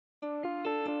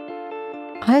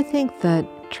I think that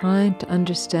trying to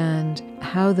understand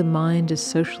how the mind is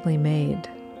socially made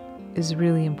is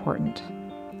really important.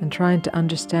 And trying to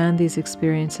understand these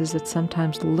experiences that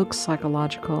sometimes look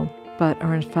psychological, but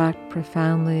are in fact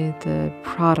profoundly the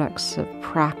products of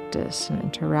practice and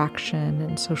interaction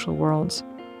in social worlds,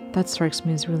 that strikes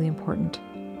me as really important.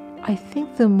 I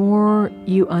think the more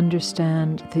you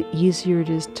understand, the easier it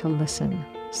is to listen.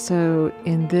 So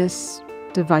in this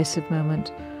divisive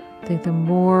moment, I think the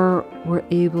more we're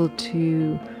able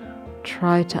to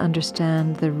try to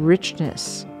understand the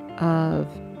richness of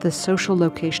the social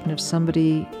location of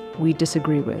somebody we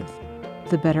disagree with,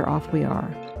 the better off we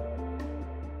are.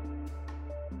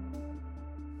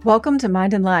 Welcome to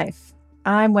Mind and Life.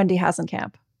 I'm Wendy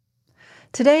Hasenkamp.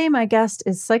 Today, my guest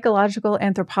is psychological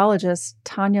anthropologist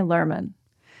Tanya Luhrmann.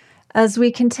 As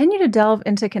we continue to delve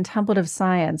into contemplative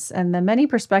science and the many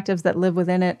perspectives that live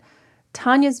within it,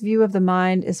 Tanya's view of the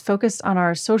mind is focused on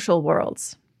our social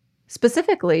worlds.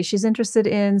 Specifically, she's interested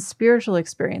in spiritual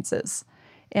experiences,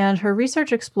 and her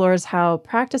research explores how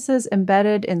practices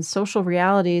embedded in social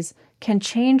realities can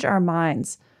change our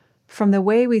minds, from the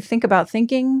way we think about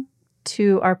thinking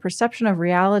to our perception of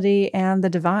reality and the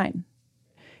divine.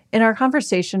 In our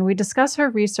conversation, we discuss her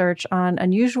research on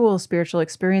unusual spiritual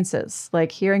experiences,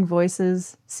 like hearing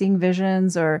voices, seeing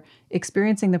visions, or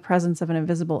experiencing the presence of an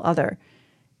invisible other,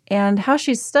 and how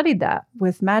she's studied that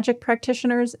with magic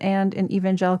practitioners and in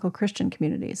evangelical Christian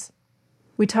communities.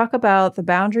 We talk about the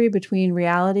boundary between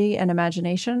reality and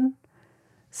imagination,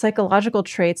 psychological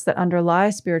traits that underlie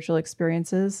spiritual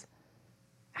experiences,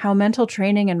 how mental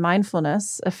training and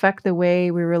mindfulness affect the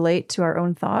way we relate to our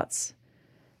own thoughts,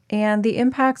 and the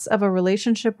impacts of a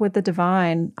relationship with the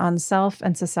divine on self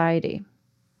and society.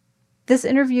 This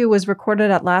interview was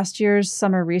recorded at last year's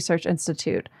Summer Research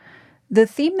Institute. The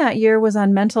theme that year was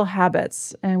on mental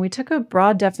habits, and we took a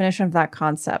broad definition of that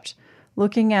concept,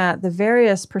 looking at the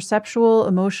various perceptual,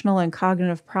 emotional, and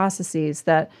cognitive processes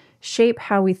that shape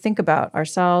how we think about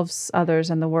ourselves, others,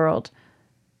 and the world.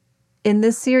 In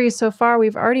this series so far,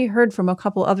 we've already heard from a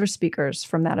couple other speakers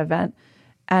from that event,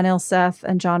 Anil Seth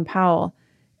and John Powell,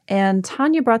 and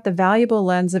Tanya brought the valuable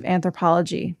lens of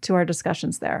anthropology to our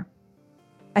discussions there.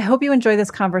 I hope you enjoy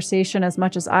this conversation as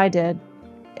much as I did.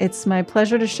 It's my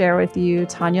pleasure to share with you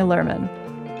Tanya Luhrmann.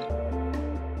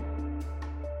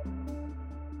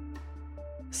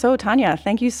 So, Tanya,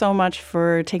 thank you so much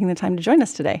for taking the time to join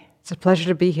us today. It's a pleasure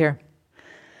to be here.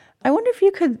 I wonder if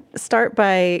you could start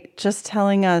by just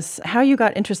telling us how you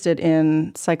got interested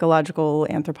in psychological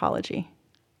anthropology.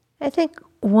 I think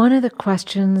one of the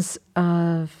questions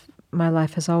of my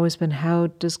life has always been, how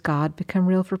does God become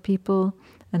real for people?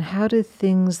 And how do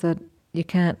things that you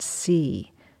can't see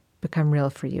become real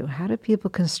for you? How do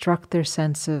people construct their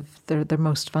sense of their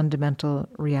most fundamental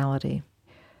reality?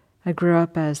 I grew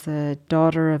up as the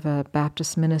daughter of a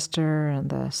Baptist minister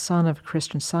and the son of a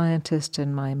Christian scientist,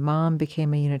 and my mom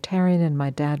became a Unitarian and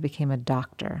my dad became a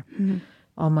doctor. Mm-hmm.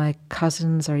 All my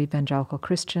cousins are evangelical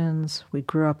Christians. We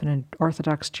grew up in an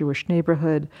Orthodox Jewish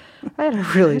neighborhood. I had a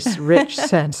really rich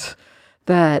sense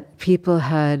that people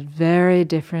had very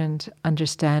different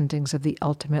understandings of the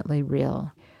ultimately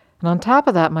real. And on top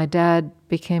of that, my dad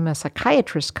became a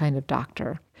psychiatrist kind of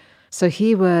doctor. So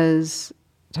he was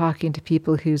talking to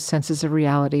people whose senses of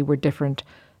reality were different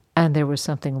and there was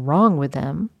something wrong with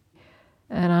them.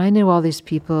 And I knew all these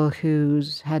people who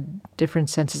had different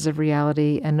senses of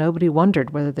reality and nobody wondered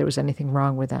whether there was anything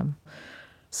wrong with them.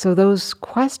 So those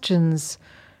questions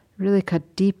really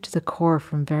cut deep to the core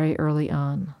from very early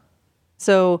on.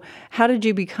 So how did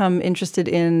you become interested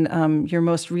in your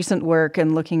most recent work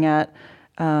and looking at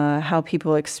how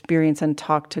people experience and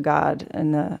talk to God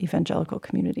in the evangelical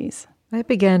communities? I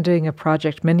began doing a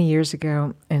project many years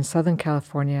ago in Southern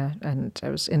California, and I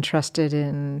was interested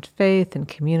in faith and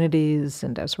communities,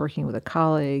 and I was working with a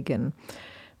colleague, and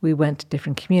we went to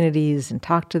different communities and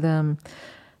talked to them.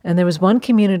 And there was one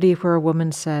community where a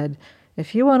woman said,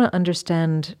 if you want to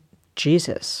understand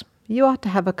Jesus, you ought to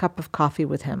have a cup of coffee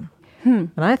with him.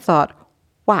 And I thought,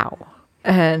 wow.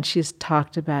 And she's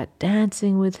talked about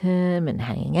dancing with him and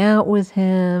hanging out with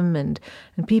him. And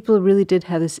people really did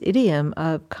have this idiom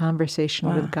of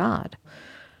conversation with God.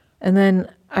 And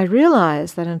then I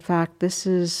realized that, in fact, this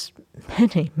is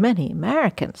many, many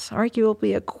Americans,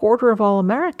 arguably a quarter of all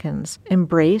Americans,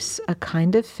 embrace a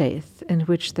kind of faith in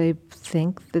which they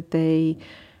think that they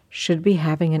should be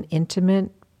having an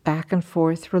intimate back and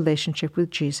forth relationship with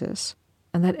Jesus,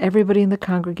 and that everybody in the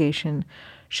congregation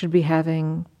should be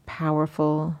having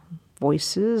powerful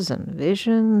voices and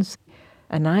visions.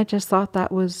 And I just thought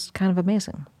that was kind of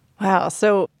amazing. Wow.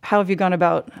 So how have you gone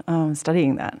about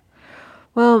studying that?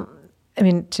 Well, I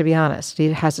mean, to be honest,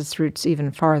 it has its roots even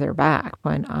farther back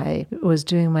when I was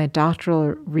doing my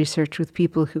doctoral research with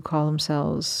people who call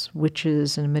themselves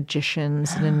witches and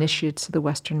magicians and initiates of the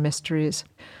Western mysteries.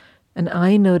 And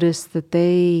I noticed that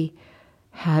they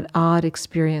had odd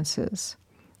experiences.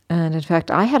 And in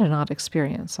fact, I had an odd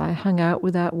experience. I hung out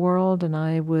with that world and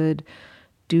I would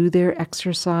do their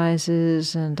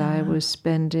exercises, and I was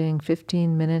spending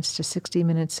 15 minutes to 60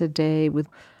 minutes a day with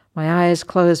my eyes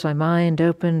closed, my mind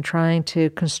open, trying to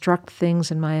construct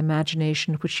things in my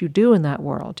imagination, which you do in that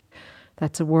world.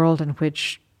 That's a world in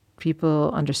which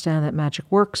people understand that magic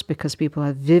works because people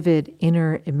have vivid,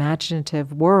 inner,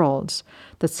 imaginative worlds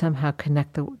that somehow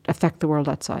affect the world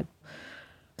outside.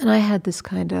 And I had this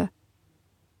kind of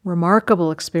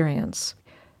remarkable experience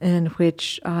in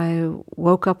which I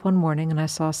woke up one morning and I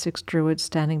saw 6 druids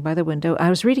standing by the window. I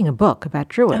was reading a book about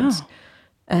druids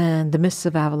and the myths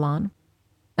of Avalon.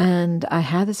 And I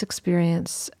had this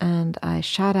experience and I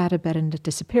shot out of bed and it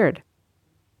disappeared.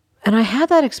 And I had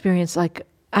that experience like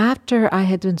after I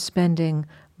had been spending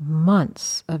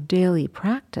months of daily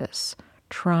practice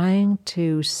trying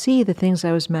to see the things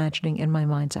I was imagining in my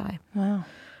mind's eye. Wow.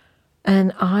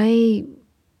 And I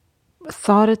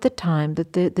thought at the time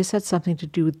that this had something to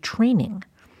do with training,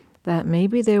 that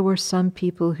maybe there were some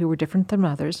people who were different than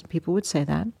others, people would say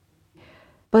that,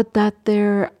 but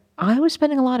that I was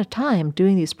spending a lot of time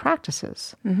doing these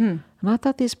practices. Mm-hmm. And I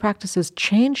thought these practices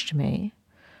changed me.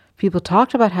 People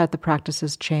talked about how the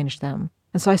practices changed them.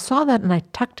 And so I saw that and I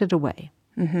tucked it away.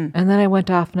 Mm-hmm. And then I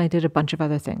went off and I did a bunch of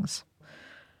other things.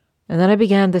 And then I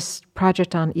began this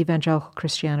project on evangelical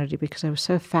Christianity because I was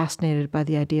so fascinated by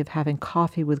the idea of having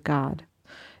coffee with God.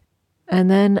 And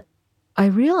then I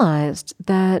realized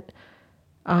that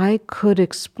I could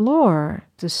explore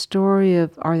the story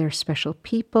of, are there special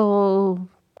people?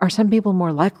 Are some people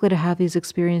more likely to have these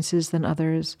experiences than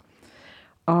others?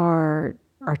 Are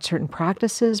certain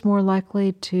practices more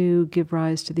likely to give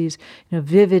rise to these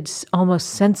vivid,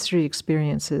 almost sensory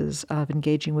experiences of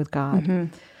engaging with God?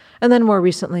 Mm-hmm. And then more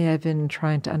recently, I've been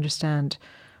trying to understand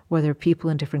whether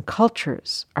people in different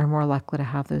cultures are more likely to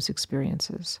have those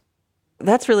experiences.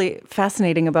 That's really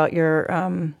fascinating about your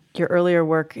earlier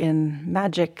work in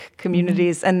magic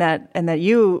communities, mm-hmm. and that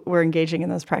you were engaging in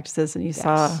those practices and you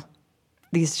saw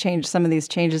some of these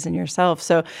changes in yourself.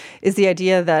 So, is the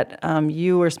idea that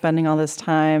you were spending all this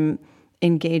time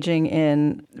engaging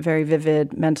in very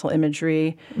vivid mental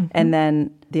imagery, mm-hmm. and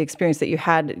then the experience that you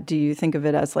had, do you think of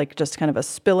it as like just kind of a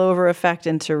spillover effect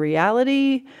into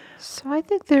reality? So I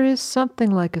think there is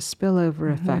something like a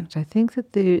spillover mm-hmm. effect. I think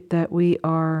that we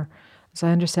are, as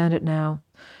I understand it now,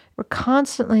 we're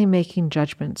constantly making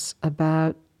judgments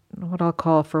about what I'll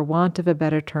call, for want of a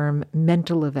better term,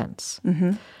 mental events.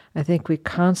 Mm-hmm. I think we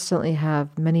constantly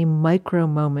have many micro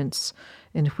moments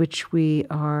in which we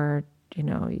are,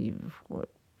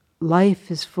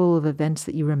 life is full of events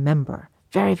that you remember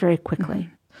very, very quickly.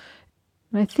 Mm-hmm.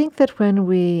 And I think that when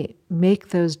we make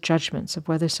those judgments of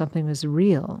whether something is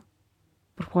real,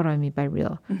 but what do I mean by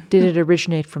real? Mm-hmm. Did it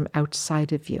originate from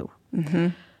outside of you? Mm-hmm.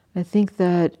 I think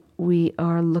that we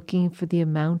are looking for the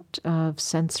amount of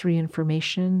sensory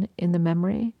information in the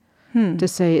memory to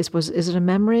say, is it a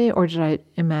memory or did I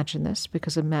imagine this?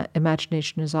 Because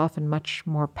imagination is often much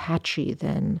more patchy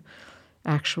than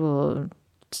actual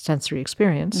sensory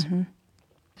experience. Mm-hmm.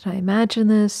 Did I imagine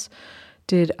this?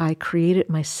 Did I create it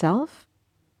myself?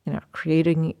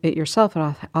 Creating it yourself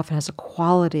often has a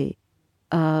quality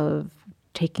of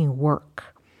taking work,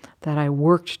 that I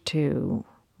worked to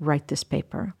write this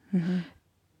paper. Mm-hmm.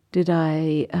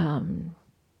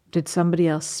 Did somebody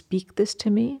else speak this to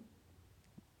me?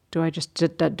 Do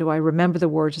I remember the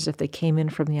words as if they came in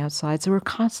from the outside? So we're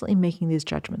constantly making these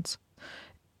judgments.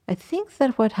 I think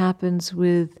that what happens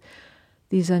with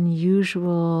these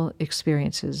unusual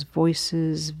experiences,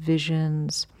 voices,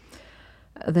 visions,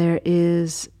 I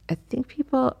think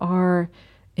people are,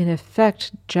 in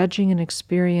effect, judging an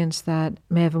experience that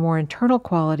may have a more internal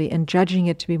quality and judging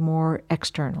it to be more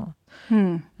external.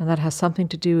 And that has something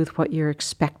to do with what you're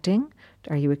expecting.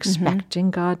 Are you expecting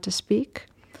mm-hmm. God to speak?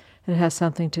 It has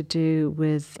something to do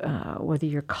with whether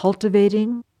you're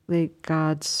cultivating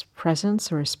God's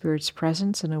presence or a spirit's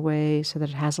presence in a way so that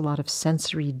it has a lot of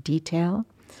sensory detail.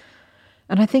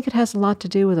 And I think it has a lot to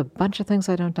do with a bunch of things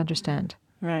I don't understand.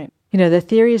 Right. The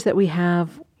theories that we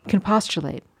have can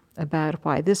postulate about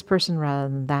why this person rather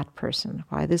than that person,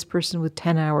 why this person with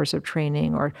 10 hours of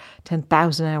training or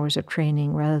 10,000 hours of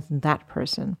training rather than that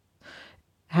person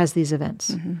has these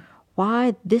events. Mm-hmm.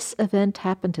 Why this event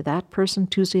happened to that person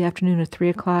Tuesday afternoon at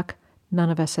 3:00, none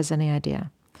of us has any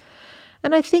idea.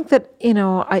 And I think that,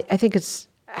 I think it's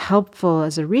helpful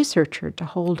as a researcher to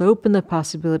hold open the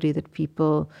possibility that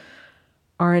people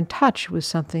are in touch with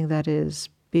something that is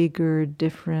bigger,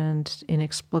 different,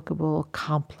 inexplicable,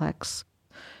 complex.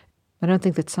 I don't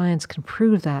think that science can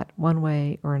prove that one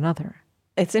way or another.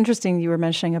 It's interesting you were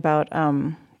mentioning about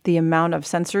the amount of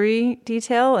sensory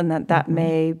detail, and that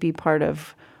may be part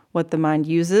of what the mind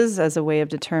uses as a way of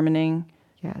determining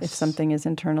if something is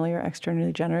internally or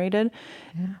externally generated.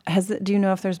 Yeah. Do you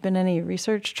know if there's been any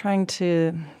research trying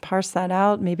to parse that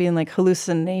out, maybe in like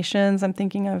hallucinations I'm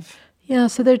thinking of? Yeah,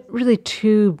 so there are really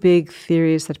two big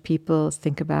theories that people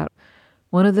think about.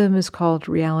 One of them is called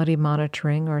reality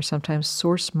monitoring, or sometimes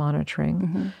source monitoring.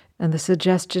 Mm-hmm. And the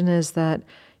suggestion is that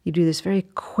you do this very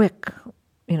quick,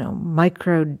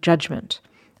 micro judgment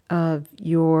of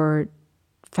your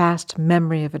fast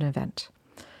memory of an event.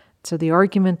 So the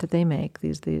argument that they make,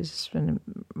 and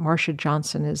Marcia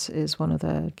Johnson is one of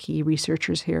the key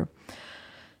researchers here,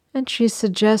 and she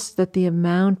suggests that the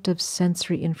amount of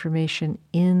sensory information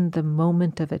in the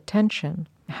moment of attention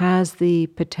has the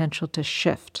potential to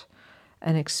shift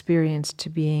an experience to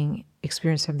being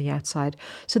experienced from the outside.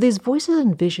 So these voices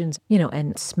and visions,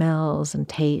 and smells and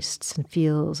tastes and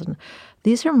feels, and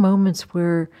these are moments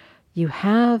where you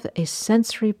have a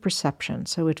sensory perception.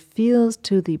 So it feels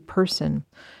to the person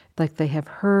like they have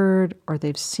heard, or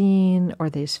they've seen, or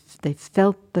they've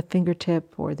felt the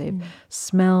fingertip, or they've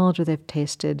smelled, or they've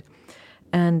tasted,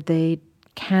 and they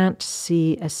can't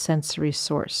see a sensory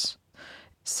source.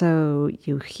 So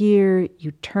you hear,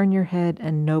 you turn your head,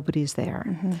 and nobody's there.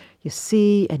 Mm-hmm. You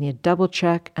see, and you double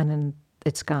check, and then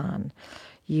it's gone.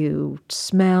 You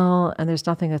smell, and there's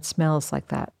nothing that smells like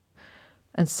that.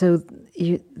 And so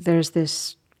there's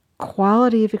this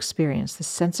quality of experience, this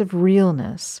sense of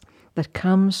realness that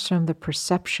comes from the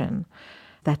perception,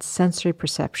 that sensory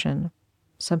perception.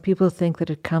 Some people think that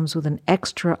it comes with an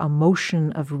extra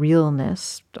emotion of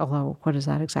realness, although what does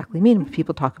that exactly mean?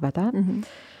 People talk about that. Mm-hmm.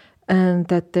 And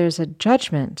that there's a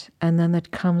judgment, and then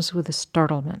that comes with a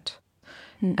startlement.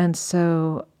 Mm. And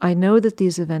so I know that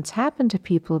these events happen to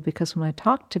people because when I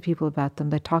talk to people about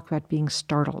them, they talk about being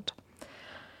startled.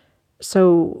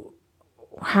 So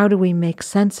how do we make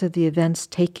sense of the events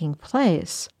taking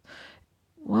place?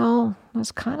 Well,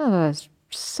 there's kind of a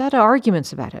set of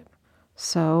arguments about it.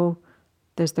 So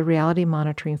there's the reality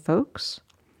monitoring folks.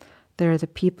 There are the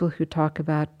people who talk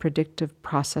about predictive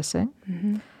processing.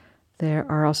 Mm-hmm. There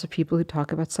are also people who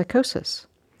talk about psychosis,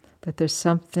 that there's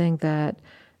something that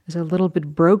is a little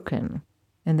bit broken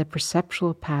in the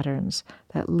perceptual patterns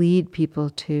that lead people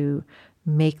to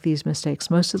make these mistakes.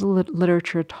 Most of the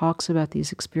literature talks about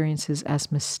these experiences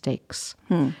as mistakes.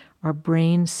 Our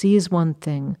brain sees one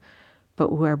thing,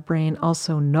 but our brain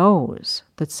also knows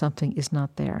that something is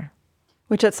not there.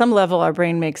 Which at some level, our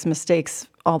brain makes mistakes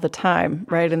all the time,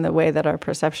 right? In the way that our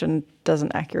perception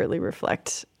doesn't accurately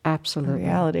reflect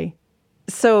reality.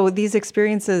 So these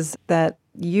experiences that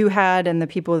you had and the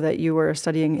people that you were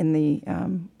studying in the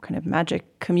kind of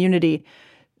magic community,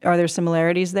 are there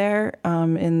similarities there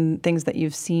in things that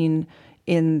you've seen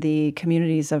in the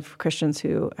communities of Christians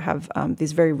who have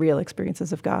these very real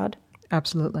experiences of God?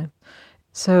 Absolutely.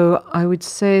 So I would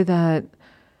say that,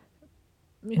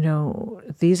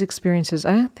 these experiences,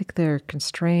 I don't think they're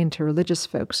constrained to religious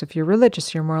folks. If you're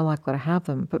religious, you're more likely to have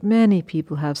them. But many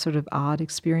people have sort of odd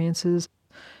experiences.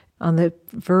 On the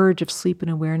verge of sleep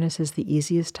and awareness is the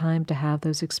easiest time to have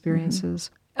those experiences.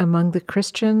 Mm-hmm. Among the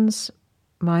Christians,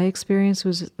 my experience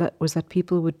was that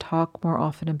people would talk more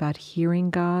often about hearing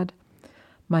God.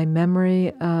 My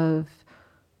memory of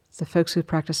the folks who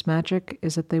practice magic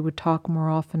is that they would talk more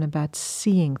often about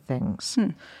seeing things.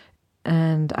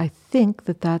 And I think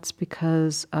that that's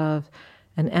because of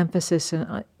an emphasis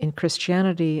in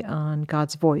Christianity on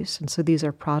God's voice. And so these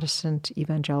are Protestant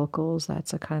evangelicals.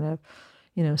 That's a kind of,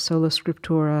 sola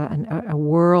scriptura, and a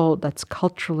world that's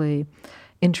culturally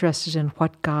interested in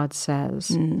what God says.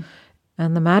 Mm.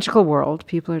 And the magical world,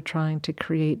 people are trying to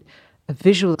create a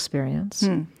visual experience.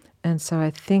 Mm. And so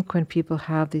I think when people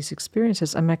have these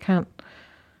experiences, I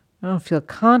don't feel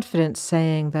confident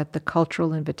saying that the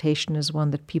cultural invitation is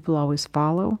one that people always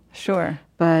follow. Sure.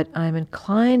 But I'm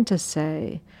inclined to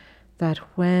say that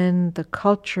when the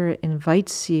culture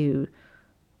invites you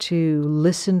to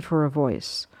listen for a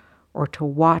voice or to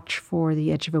watch for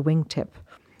the edge of a wingtip,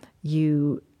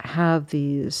 you have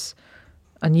these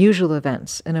unusual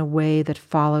events in a way that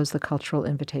follows the cultural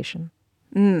invitation.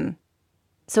 Mm.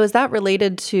 So is that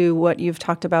related to what you've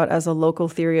talked about as a local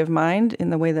theory of mind in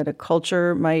the way that a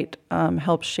culture might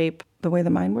help shape the way the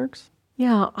mind works?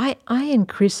 Yeah, I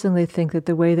increasingly think that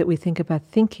the way that we think about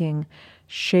thinking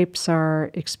shapes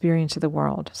our experience of the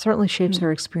world, certainly shapes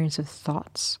our experience of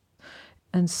thoughts.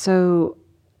 And so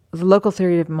The local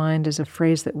theory of mind is a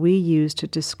phrase that we use to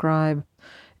describe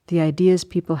the ideas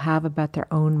people have about their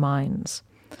own minds.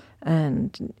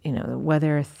 And,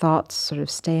 whether thoughts sort of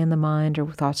stay in the mind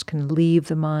or thoughts can leave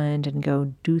the mind and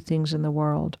go do things in the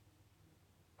world.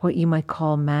 What you might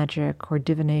call magic or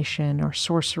divination or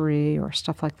sorcery or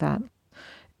stuff like that.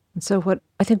 And so what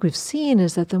I think we've seen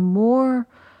is that the more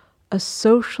a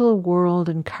social world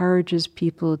encourages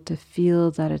people to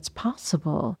feel that it's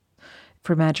possible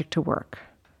for magic to work,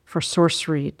 for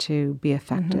sorcery to be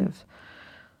effective,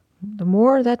 the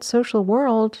more that social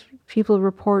world, people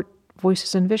report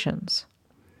voices and visions.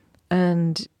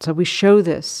 And so we show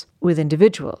this with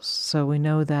individuals. So we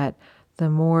know that the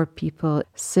more people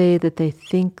say that they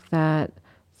think that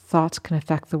thoughts can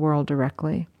affect the world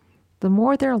directly, the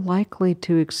more they're likely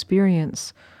to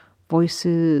experience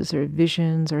voices or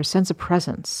visions or a sense of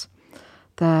presence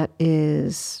that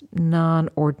is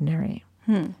non-ordinary.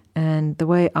 And the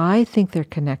way I think they're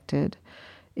connected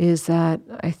is that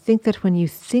I think that when you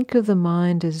think of the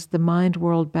mind as the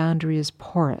mind-world boundary is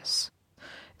porous.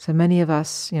 So many of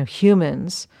us,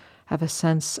 humans, have a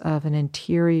sense of an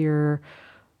interior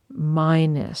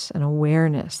mindness, an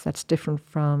awareness that's different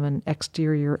from an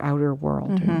exterior outer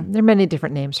world. And there are many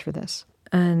different names for this.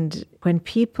 And when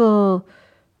people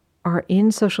are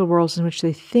in social worlds in which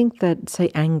they think that,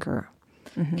 say, anger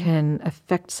can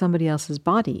affect somebody else's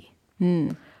body,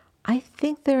 I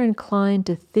think they're inclined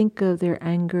to think of their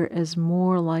anger as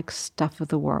more like stuff of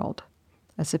the world,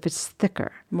 as if it's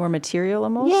thicker. More material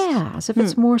almost? Yeah, as if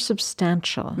it's more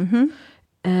substantial.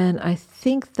 And I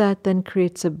think that then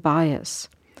creates a bias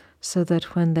so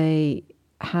that when they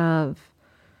have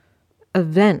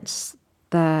events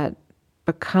that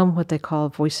become what they call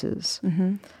voices,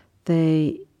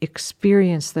 they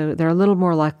experience those, they're a little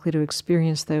more likely to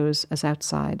experience those as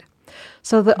outside.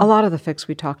 So a lot of the folks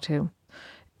we talk to,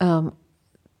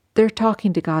 they're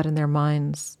talking to God in their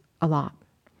minds a lot.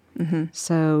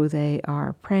 So they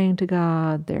are praying to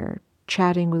God, they're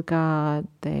chatting with God,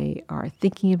 they are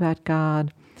thinking about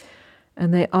God,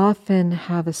 and they often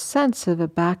have a sense of a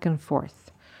back and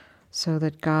forth, so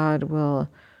that God will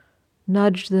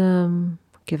nudge them,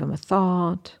 give them a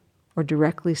thought, or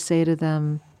directly say to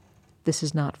them, this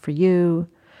is not for you.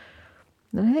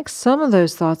 And I think some of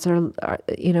those thoughts are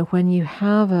when you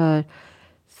have a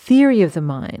theory of the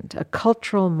mind, a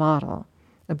cultural model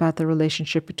about the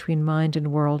relationship between mind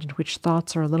and world in which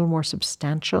thoughts are a little more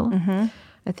substantial,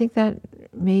 I think that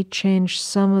may change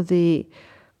some of the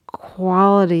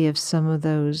quality of some of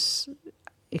those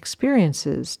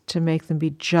experiences to make them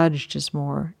be judged as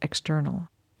more external.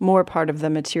 More part of the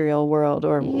material world,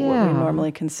 or what we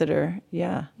normally consider.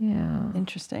 Yeah.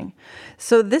 Interesting.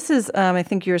 So this is, I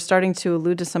think you're starting to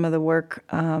allude to some of the work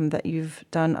that you've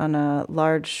done on a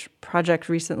large project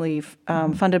recently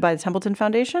funded by the Templeton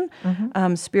Foundation,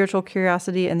 Spiritual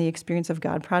Curiosity and the Experience of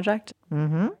God Project.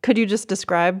 Could you just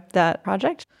describe that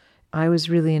project? I was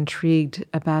really intrigued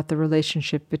about the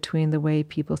relationship between the way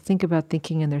people think about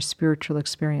thinking and their spiritual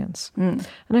experience. And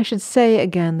I should say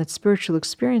again that spiritual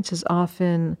experience is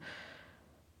often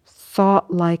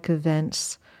thought-like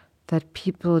events that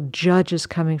people judge as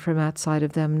coming from outside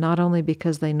of them, not only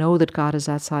because they know that God is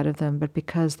outside of them, but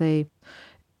because they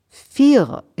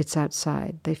feel it's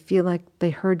outside. They feel like they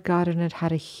heard God and it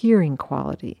had a hearing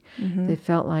quality. They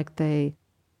felt like they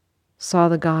saw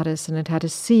the goddess and it had a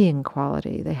seeing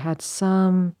quality. They had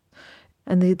some,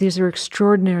 and these are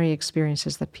extraordinary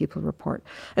experiences that people report.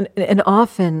 And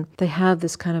often they have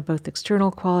this kind of both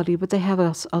external quality, but they have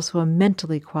also a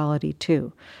mentally quality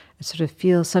too. I sort of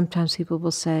feel sometimes people will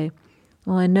say,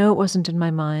 well, I know it wasn't in my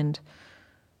mind,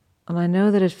 and I know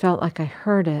that it felt like I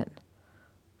heard it,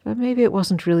 but maybe it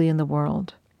wasn't really in the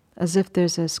world, as if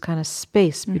there's this kind of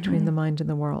space between the mind and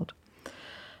the world.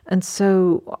 And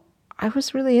so I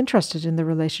was really interested in the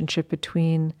relationship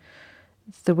between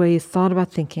the way you thought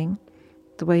about thinking,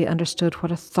 the way you understood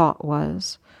what a thought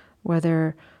was,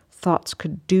 whether thoughts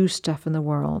could do stuff in the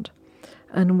world,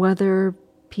 and whether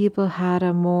people had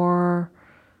more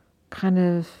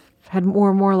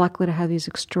likely to have these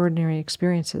extraordinary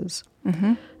experiences.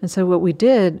 And so what we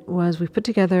did was we put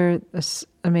together this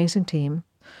amazing team,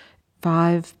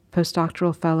 5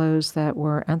 postdoctoral fellows that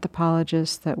were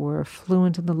anthropologists, that were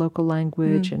fluent in the local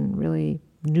language and really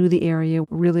knew the area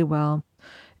really well.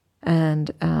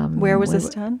 And where was this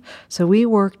done? So we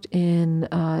worked in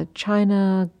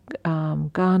China,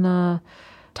 Ghana,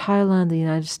 Thailand, the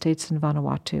United States, and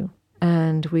Vanuatu.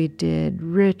 And we did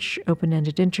rich,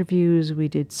 open-ended interviews. We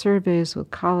did surveys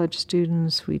with college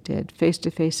students. We did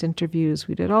face-to-face interviews.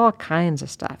 We did all kinds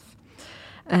of stuff.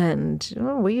 And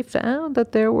we found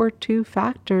that there were 2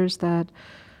 factors that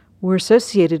were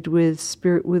associated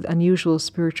with unusual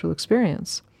spiritual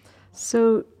experience.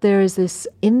 So there is this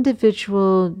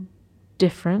individual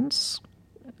difference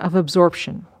of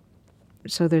absorption.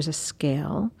 So there's a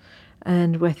scale,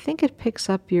 and I think it picks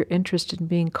up your interest in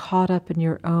being caught up in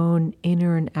your own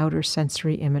inner and outer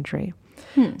sensory imagery.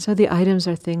 So the items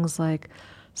are things like,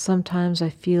 sometimes I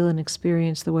feel and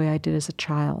experience the way I did as a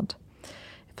child.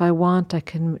 If I want, I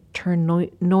can turn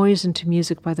noise into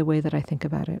music by the way that I think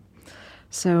about it.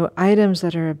 So items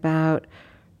that are about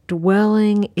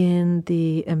dwelling in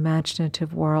the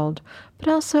imaginative world, but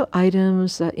also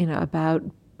items that, about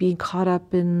being caught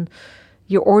up in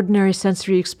your ordinary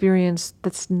sensory experience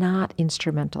that's not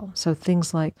instrumental. So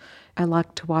things like, I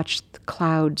like to watch the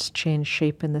clouds change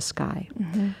shape in the sky.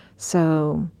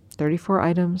 So 34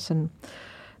 items. And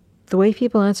the way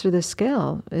people answer this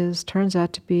scale turns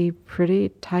out to be pretty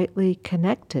tightly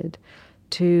connected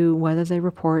to whether they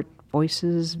report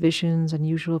voices, visions,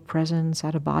 unusual presence,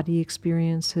 out-of-body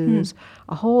experiences,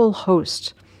 a whole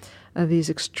host of these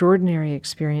extraordinary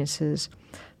experiences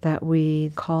that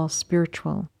we call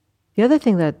spiritual. The other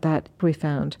thing that we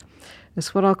found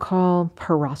is what I'll call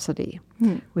porosity,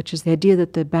 which is the idea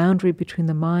that the boundary between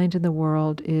the mind and the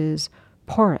world is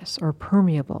porous or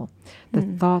permeable,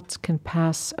 that thoughts can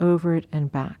pass over it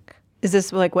and back. Is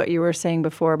this like what you were saying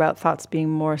before about thoughts being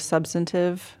more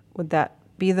substantive? Would that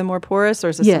be the more porous, or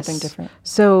is this something different?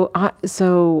 So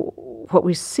what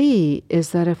we see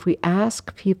is that if we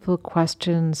ask people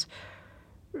questions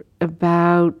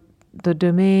about the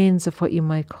domains of what you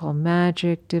might call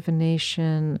magic,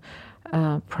 divination,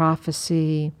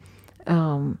 prophecy,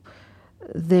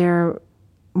 they're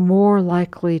more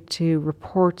likely to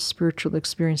report spiritual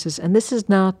experiences. And this is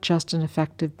not just an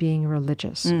effect of being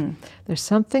religious. There's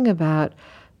something about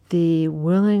the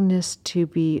willingness to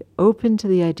be open to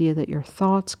the idea that your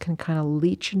thoughts can kind of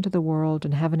leach into the world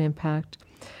and have an impact,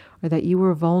 or that you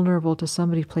are vulnerable to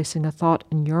somebody placing a thought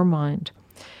in your mind,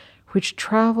 which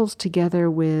travels together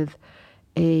with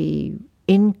a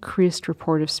increased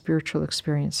report of spiritual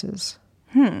experiences.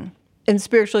 In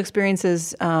spiritual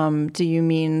experiences, do you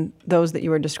mean those that you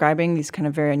were describing, these kind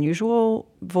of very unusual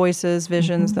voices,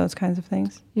 visions, those kinds of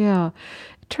things? Yeah.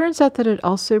 It turns out that it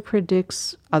also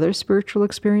predicts other spiritual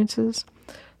experiences.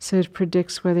 So it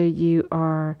predicts whether you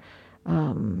are,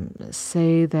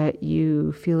 say, that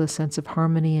you feel a sense of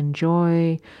harmony and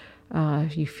joy,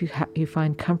 you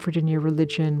find comfort in your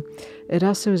religion. It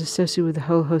also is associated with a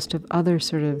whole host of other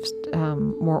sort of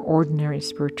more ordinary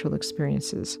spiritual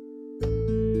experiences.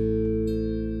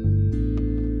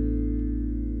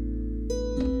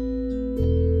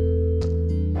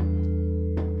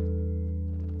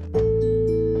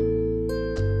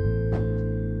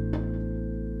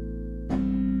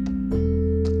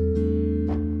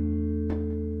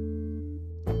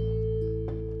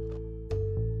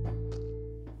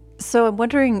 So I'm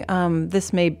wondering,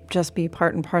 this may just be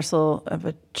part and parcel of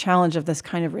a challenge of this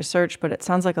kind of research, but it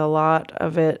sounds like a lot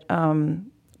of it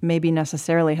maybe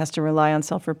necessarily has to rely on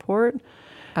self-report.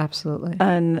 Absolutely.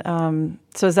 And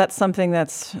so is that something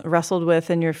that's wrestled with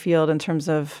in your field in terms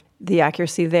of the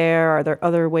accuracy there? Are there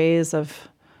other ways of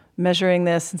measuring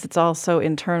this since it's all so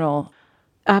internal?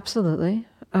 Absolutely.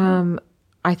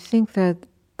 I think that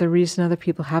the reason other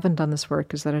people haven't done this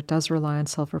work is that it does rely on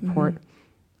self-report.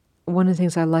 One of the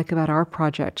things I like about our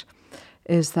project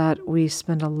is that we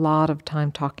spend a lot of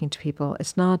time talking to people.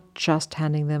 It's not just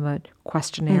handing them a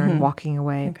questionnaire and walking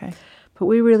away. Okay. But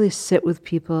we really sit with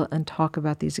people and talk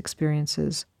about these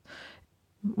experiences.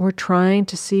 We're trying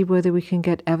to see whether we can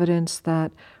get evidence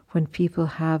that when people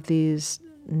have these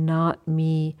not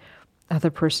me, other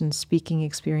person speaking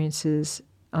experiences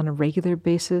on a regular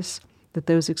basis, that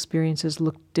those experiences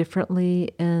look differently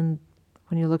when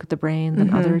you look at the brain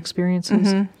than other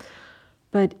experiences.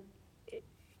 But,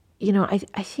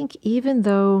 I think even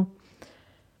though,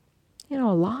 a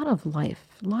lot of life,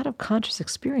 a lot of conscious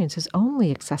experience is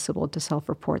only accessible to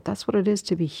self-report. That's what it is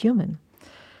to be human.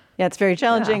 Yeah, it's very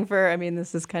challenging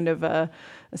this is kind of a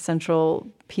central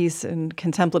piece in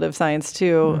contemplative science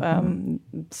too.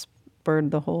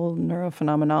 Spurred the whole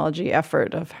neurophenomenology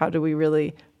effort of how do we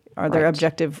really, are there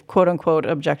objective, quote unquote,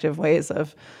 objective ways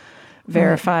of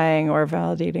verifying or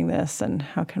validating this, and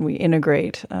how can we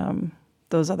integrate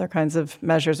those other kinds of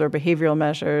measures or behavioral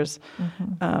measures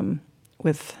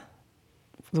with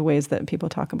the ways that people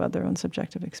talk about their own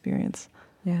subjective experience.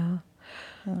 Yeah.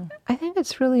 I think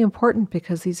it's really important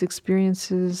because these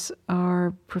experiences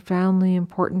are profoundly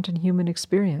important in human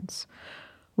experience.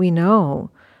 We know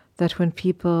that when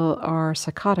people are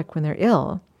psychotic, when they're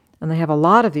ill, and they have a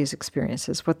lot of these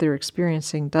experiences, what they're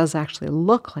experiencing does actually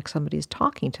look like somebody's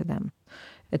talking to them.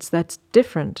 That's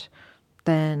different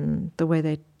than the way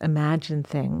they imagine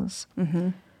things.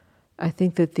 I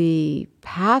think that the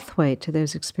pathway to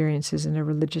those experiences in a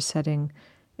religious setting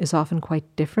is often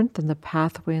quite different than the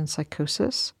pathway in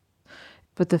psychosis.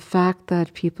 But the fact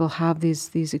that people have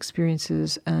these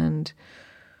experiences, and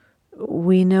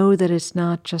we know that it's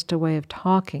not just a way of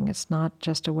talking, it's not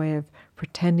just a way of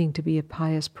pretending to be a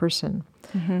pious person,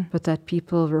 but that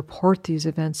people report these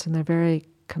events and they're very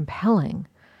compelling.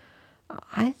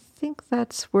 I think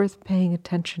that's worth paying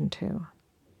attention to.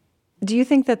 Do you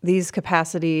think that these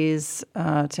capacities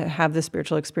to have the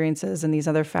spiritual experiences and these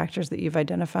other factors that you've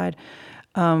identified,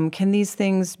 can these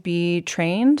things be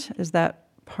trained? Is that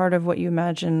part of what you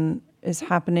imagine is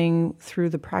happening through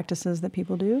the practices that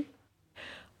people do?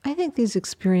 I think these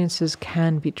experiences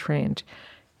can be trained.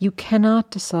 You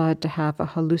cannot decide to have a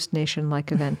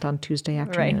hallucination-like event on Tuesday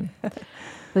afternoon.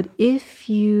 But if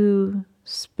you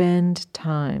spend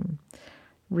time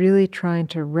really trying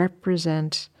to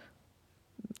represent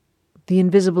the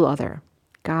invisible other,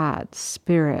 God,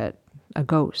 spirit, a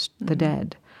ghost, the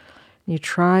dead, you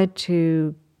try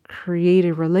to create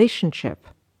a relationship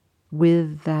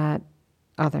with that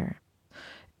other.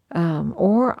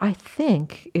 Or I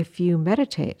think if you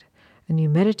meditate, and you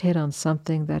meditate on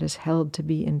something that is held to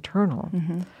be internal,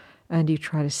 and you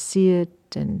try to see it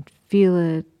and feel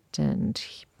it and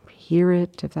hear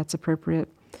it, if that's appropriate,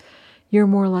 you're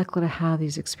more likely to have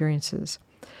these experiences.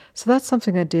 So that's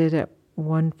something I did at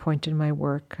one point in my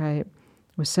work. I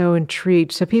was so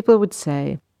intrigued. So people would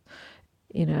say,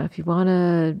 if you want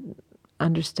to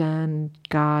understand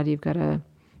God, you've got to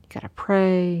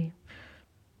pray.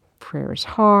 Prayer is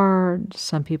hard.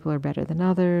 Some people are better than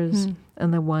others.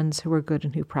 And the ones who are good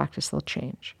and who practice, they'll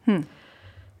change.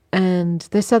 And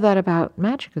they said that about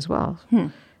magic as well.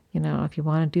 If you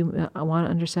want to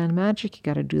understand magic, you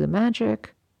got to do the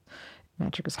magic.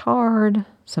 Magic is hard.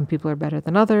 Some people are better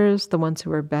than others. The ones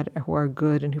who are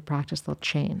good and who practice, they'll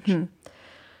change.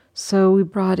 So we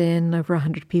brought in over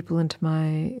 100 people into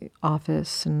my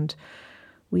office, and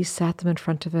we sat them in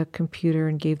front of a computer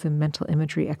and gave them mental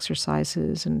imagery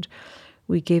exercises, and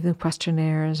we gave them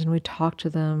questionnaires, and we talked to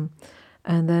them,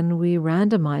 and then we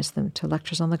randomized them to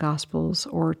lectures on the Gospels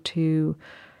or to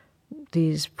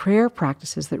these prayer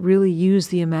practices that really use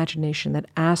the imagination, that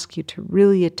ask you to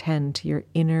really attend to your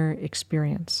inner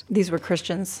experience. These were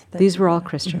Christians? These were all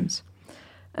Christians.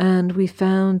 And we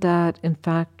found that, in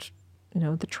fact,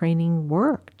 the training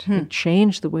worked. It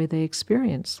changed the way they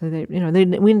experienced. So we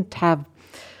didn't have,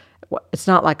 it's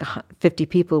not like 50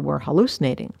 people were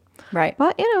hallucinating. Right.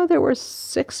 But, there were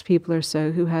 6 people or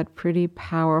so who had pretty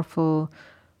powerful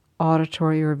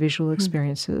auditory or visual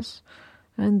experiences.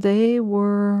 And they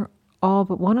were all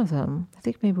but one of them, I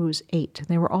think maybe it was 8,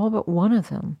 they were all but one of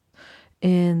them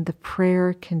in the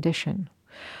prayer condition.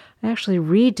 I actually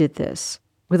redid this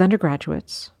with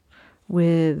undergraduates,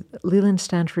 with Leland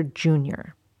Stanford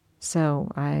Jr.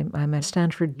 So I'm at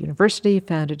Stanford University,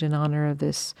 founded in honor of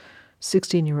this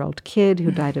 16-year-old kid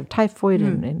who died of typhoid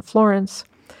in Florence.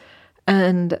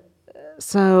 And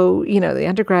so, the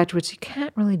undergraduates, you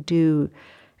can't really do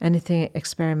anything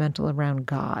experimental around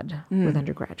God with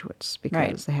undergraduates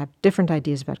because they have different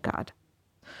ideas about God.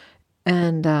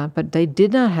 And but they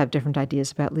did not have different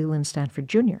ideas about Leland Stanford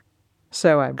Jr.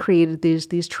 So I created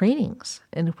these trainings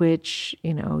in which,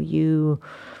 you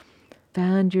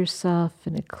found yourself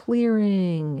in a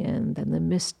clearing, and then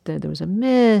there was a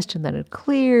mist, and then it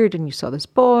cleared, and you saw this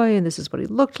boy, and this is what he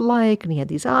looked like, and he had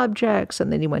these objects,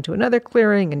 and then you went to another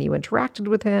clearing, and you interacted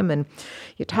with him, and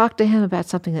you talked to him about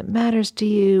something that matters to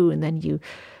you, and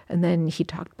then he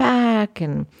talked back,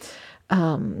 and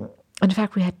in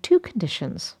fact, we had 2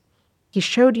 conditions. He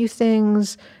showed you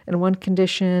things in one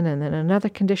condition, and then another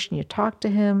condition, you talked to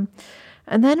him.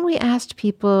 And then we asked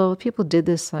people did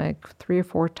this like 3 or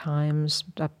 4 times,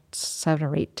 up 7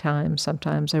 or 8 times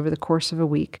sometimes over the course of a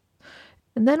week.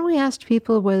 And then we asked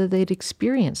people whether they'd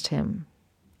experienced him,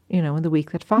 in the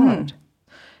week that followed.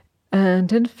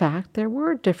 And in fact, there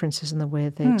were differences in the way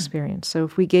they experienced. So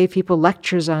if we gave people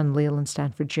lectures on Leland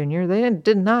Stanford Jr., they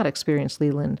did not experience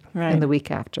Leland in the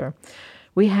week after.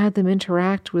 We had them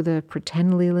interact with a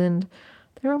pretend Leland.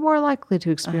 They were more likely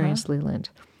to experience Leland.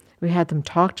 We had them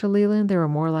talk to Leland. They were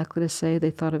more likely to say they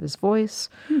thought of his voice.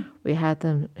 We had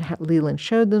Leland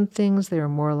showed them things. They were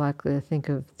more likely to think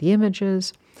of the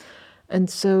images. And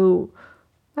so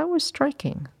that was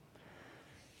striking.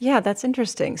 Yeah, that's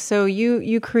interesting. So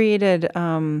you created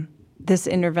this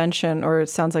intervention, or it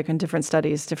sounds like in different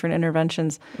studies, different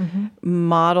interventions,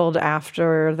 modeled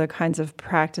after the kinds of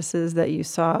practices that you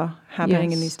saw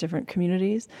happening in these different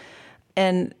communities.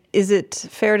 And Is it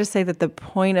fair to say that the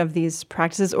point of these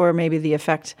practices, or maybe the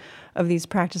effect of these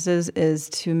practices, is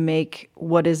to make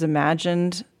what is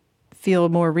imagined feel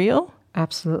more real?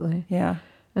 Absolutely. Yeah.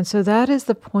 And so that is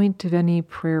the point of any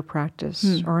prayer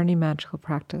practice or any magical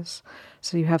practice.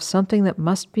 So you have something that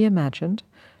must be imagined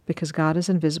because God is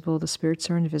invisible, the spirits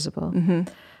are invisible,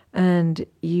 and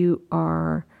you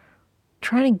are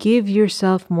trying to give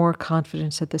yourself more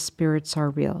confidence that the spirits are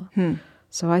real.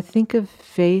 So I think of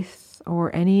faith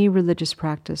or any religious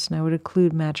practice, and I would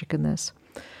include magic in this,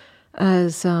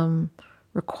 as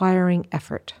requiring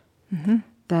effort.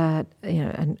 That,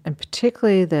 and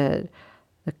particularly the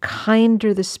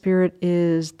kinder the spirit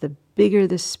is, the bigger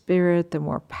the spirit, the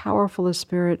more powerful the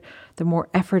spirit, the more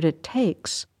effort it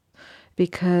takes.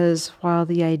 Because while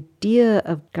the idea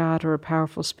of God or a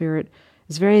powerful spirit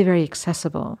is very, very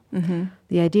accessible,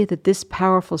 the idea that this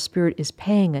powerful spirit is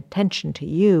paying attention to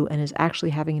you and is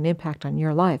actually having an impact on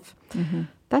your life,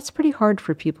 that's pretty hard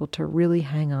for people to really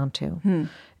hang on to.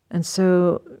 And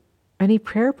so any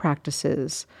prayer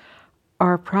practices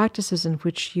are practices in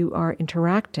which you are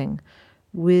interacting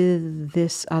with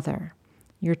this other.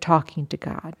 You're talking to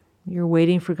God. You're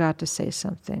waiting for God to say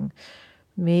something.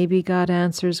 Maybe God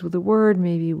answers with a word,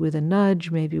 maybe with a nudge,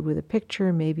 maybe with a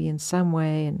picture, maybe in some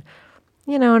way. And,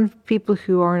 and people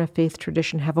who are in a faith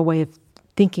tradition have a way of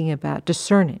thinking about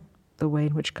discerning the way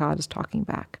in which God is talking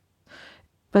back.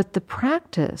 But the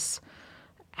practice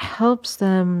helps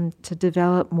them to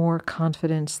develop more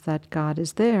confidence that God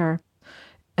is there.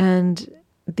 And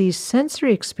these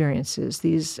sensory experiences,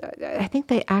 I think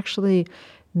they actually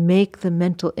make the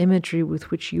mental imagery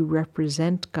with which you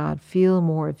represent God feel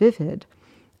more vivid.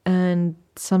 And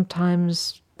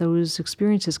sometimes those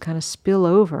experiences kind of spill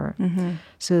over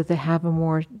so that they have a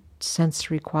more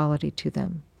sensory quality to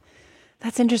them.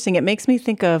 That's interesting. It makes me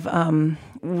think of,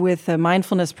 with a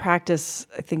mindfulness practice,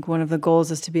 I think one of the goals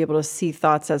is to be able to see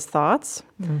thoughts as thoughts.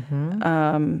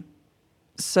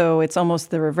 So it's almost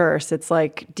the reverse. It's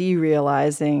like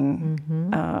derealizing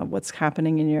what's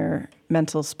happening in your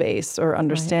mental space, or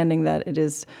understanding that it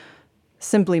is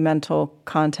simply mental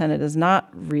content. It is not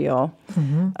real.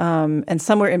 And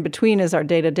somewhere in between is our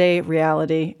day-to-day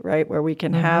reality, right, where we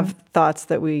can have thoughts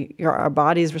that our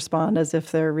bodies respond as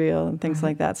if they're real and things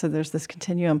like that. So there's this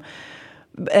continuum.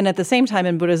 And at the same time,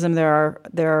 in Buddhism, there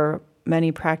are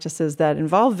many practices that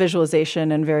involve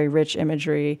visualization and very rich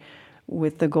imagery,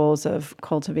 with the goals of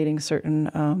cultivating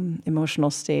certain emotional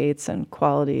states and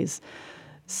qualities.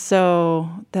 So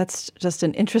that's just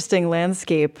an interesting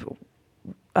landscape.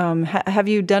 Have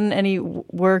you done any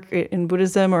work in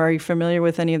Buddhism, or are you familiar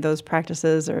with any of those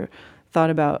practices, or thought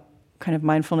about kind of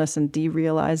mindfulness and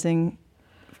derealizing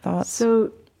thoughts?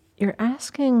 So you're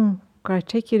asking, what I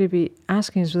take you to be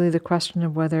asking is really the question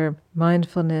of whether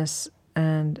mindfulness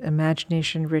and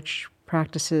imagination-rich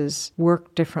practices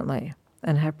work differently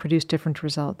and have produced different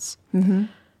results.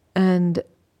 And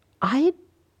I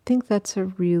think that's a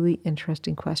really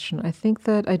interesting question. I think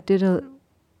that I did a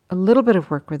little bit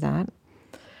of work with that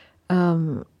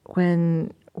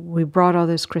when we brought all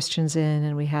those Christians in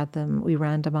and we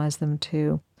randomized them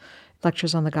to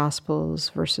lectures on the Gospels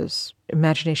versus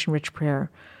imagination-rich prayer.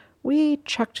 We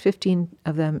chucked 15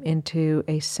 of them into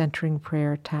a centering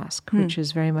prayer task, which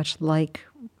is very much like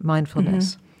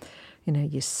mindfulness.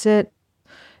 You sit,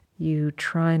 you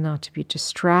try not to be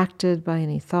distracted by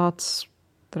any thoughts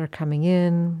that are coming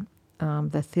in.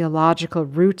 The theological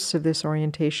roots of this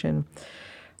orientation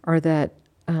are that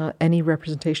any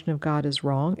representation of God is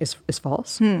wrong, is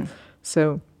false.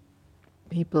 So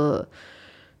people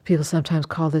sometimes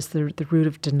call this the root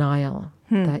of denial,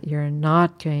 that you're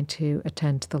not going to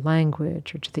attend to the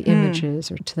language or to the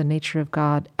images or to the nature of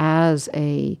God as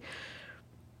a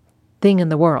thing in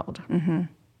the world.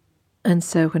 And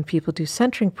so when people do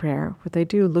centering prayer, what they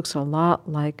do looks a lot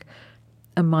like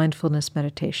a mindfulness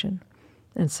meditation.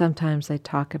 And sometimes they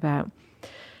talk about,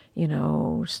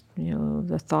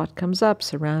 the thought comes up,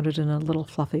 surrounded in a little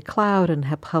fluffy cloud, and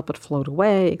help it float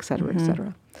away, et cetera, et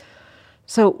cetera.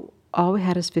 So all we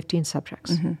had is 15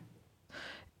 subjects.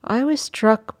 I was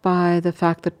struck by the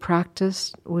fact that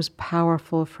practice was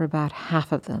powerful for about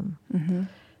half of them.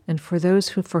 And for those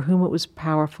for whom it was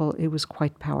powerful, it was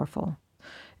quite powerful.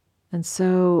 And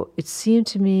so it seemed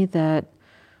to me that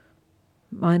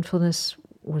mindfulness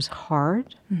was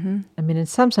hard. I mean, in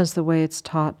some sense, the way it's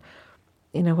taught,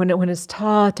 when it's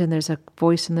taught and there's a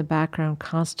voice in the background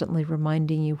constantly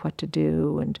reminding you what to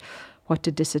do and what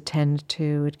to disattend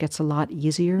to, it gets a lot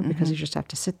easier because you just have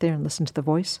to sit there and listen to the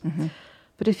voice.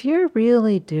 But if you're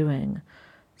really doing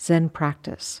Zen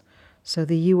practice, so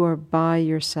that you are by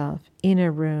yourself in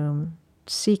a room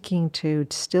seeking to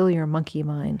still your monkey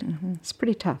mind, it's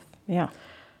pretty tough. Yeah.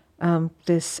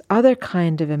 This other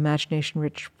kind of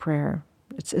imagination-rich prayer,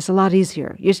 it's a lot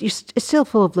easier. It's still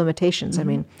full of limitations. I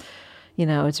mean,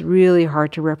 it's really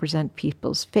hard to represent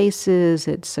people's faces.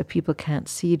 It's so people can't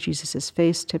see Jesus's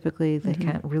face typically. They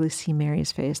can't really see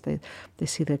Mary's face. They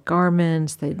see the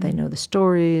garments. They know the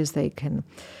stories. They're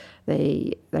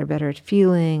better at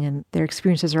feeling, and their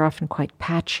experiences are often quite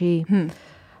patchy.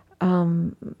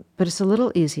 But it's a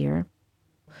little easier.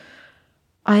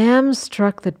 I am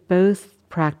struck that both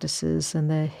practices and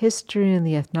the history and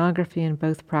the ethnography in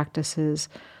both practices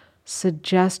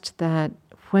suggest that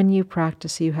when you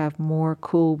practice, you have more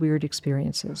cool, weird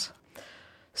experiences.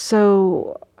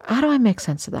 So how do I make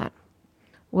sense of that?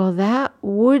 Well, that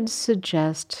would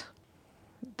suggest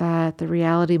that the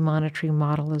reality monitoring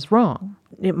model is wrong.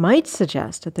 It might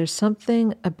suggest that there's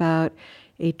something about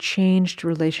a changed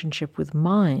relationship with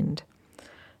mind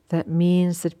that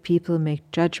means that people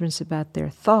make judgments about their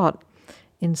thought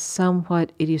in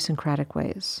somewhat idiosyncratic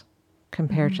ways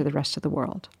compared to the rest of the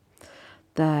world.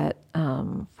 That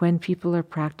when people are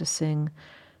practicing,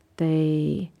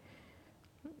 they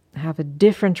have a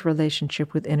different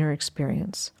relationship with inner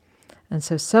experience. And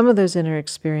so some of those inner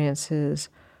experiences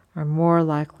are more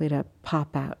likely to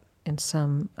pop out in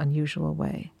some unusual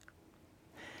way.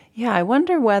 Yeah, I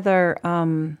wonder whether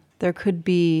there could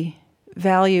be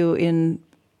value in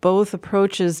both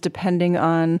approaches depending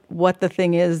on what the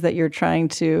thing is that you're trying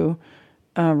to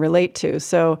relate to.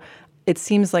 So it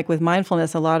seems like with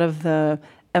mindfulness, a lot of the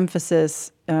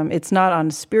emphasis, it's not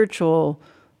on spiritual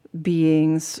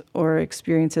beings or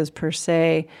experiences per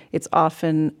se. It's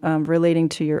often relating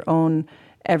to your own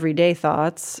everyday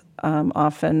thoughts,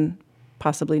 often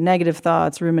possibly negative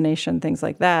thoughts, rumination, things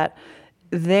like that.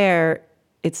 There,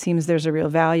 it seems there's a real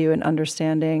value in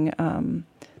understanding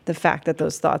the fact that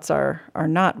those thoughts are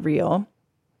not real.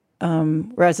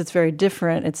 Whereas it's very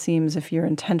different, it seems, if you're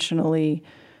intentionally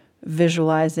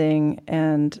visualizing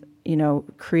and,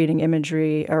 creating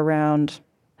imagery around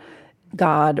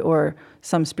God or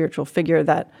some spiritual figure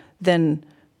that then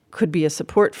could be a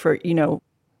support for,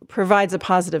 provides a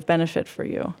positive benefit for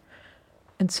you.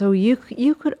 And so you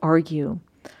could argue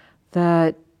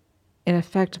that, in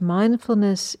effect,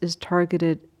 mindfulness is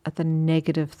targeted at the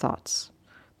negative thoughts.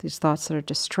 These thoughts that are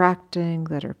distracting,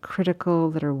 that are critical,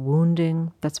 that are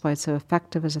wounding. That's why it's so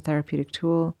effective as a therapeutic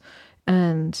tool.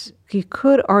 And you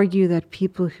could argue that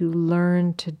people who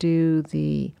learn to do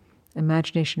the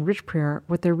imagination-rich prayer,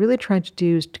 what they're really trying to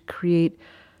do is to create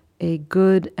a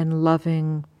good and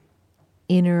loving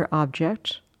inner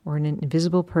object or an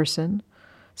invisible person,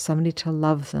 somebody to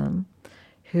love them,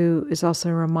 who is also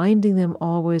reminding them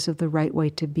always of the right way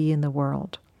to be in the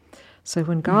world. So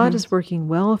when God is working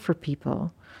well for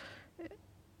people,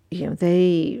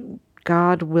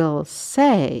 God will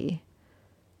say,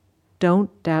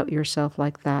 "Don't doubt yourself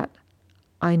like that.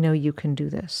 I know you can do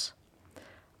this.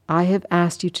 I have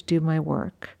asked you to do my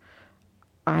work.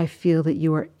 I feel that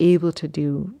you are able to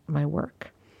do my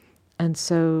work." And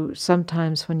so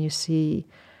sometimes when you see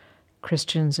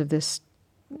Christians of this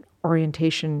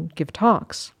orientation give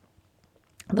talks,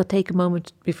 they'll take a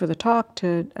moment before the talk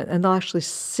and they'll actually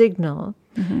signal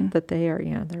that they are,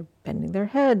 they're bending their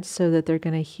heads so that they're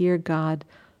going to hear God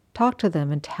talk to them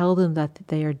and tell them that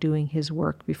they are doing his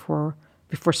work before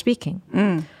speaking.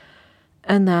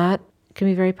 And that can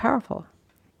be very powerful.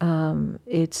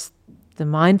 It's the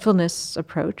mindfulness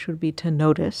approach would be to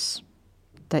notice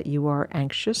that you are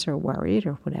anxious or worried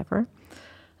or whatever,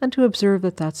 and to observe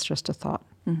that that's just a thought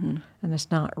and it's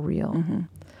not real.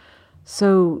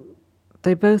 So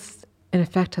they both, in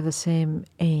effect, have the same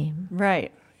aim.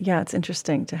 Right. Yeah, it's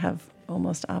interesting to have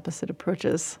almost opposite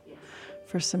approaches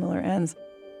for similar ends.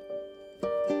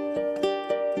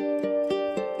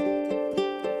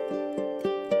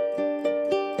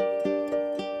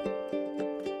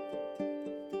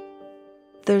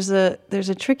 There's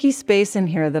a tricky space in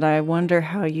here that I wonder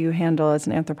how you handle as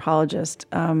an anthropologist.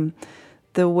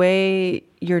 The way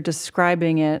you're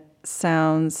describing it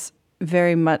sounds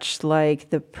very much like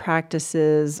the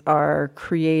practices are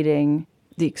creating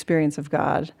the experience of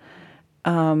God.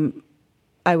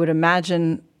 I would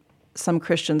imagine some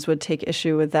Christians would take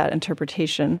issue with that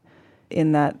interpretation,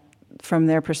 in that from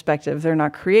their perspective, they're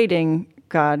not creating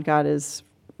God. God is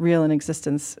real in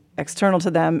existence, external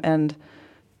to them, and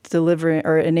delivering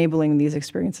or enabling these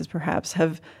experiences, perhaps.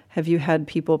 Have you had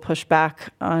people push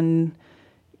back on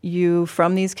you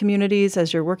from these communities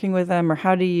as you're working with them, or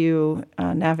how do you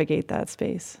navigate that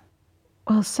space?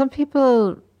 Well, some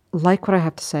people like what I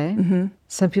have to say.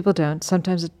 Some people don't.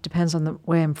 Sometimes it depends on the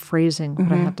way I'm phrasing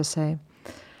what I have to say.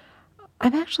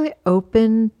 I'm actually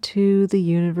open to the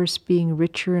universe being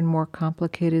richer and more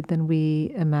complicated than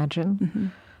we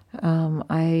imagine.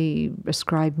 I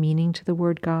ascribe meaning to the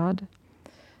word God.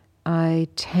 I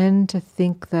tend to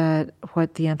think that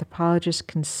what the anthropologist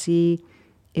can see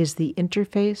is the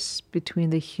interface between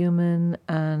the human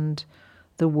and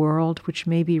the world, which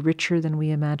may be richer than we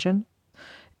imagine.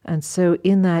 And so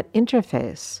in that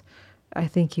interface, I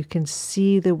think you can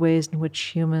see the ways in which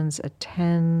humans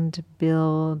attend,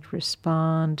 build,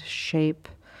 respond, shape.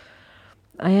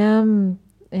 I am,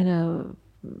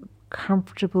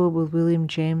 comfortable with William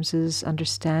James's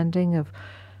understanding of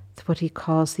what he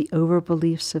calls the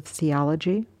overbeliefs of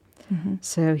theology. Mm-hmm.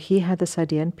 So he had this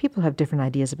idea, and people have different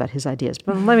ideas about his ideas,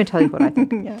 but let me tell you what I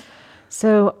think. Yeah.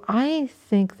 So I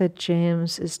think that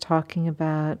James is talking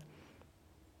about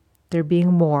there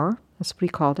being more, that's what he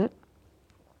called it.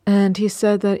 And he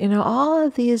said that, all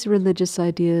of these religious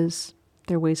ideas,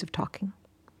 they're ways of talking.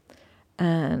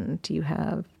 And you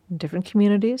have different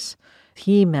communities.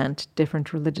 He meant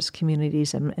different religious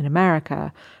communities in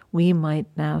America. We might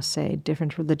now say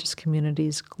different religious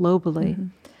communities globally. Mm-hmm.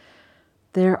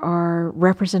 There are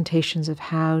representations of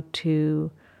how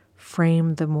to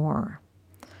frame the more.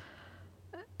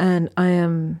 And I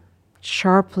am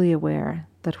sharply aware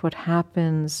that what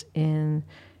happens in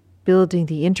building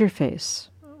the interface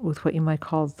with what you might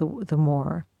call the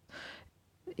more,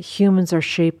 humans are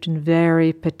shaped in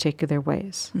very particular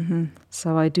ways. Mm-hmm.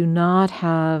 So I do not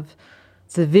have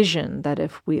the vision that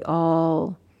if we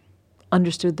all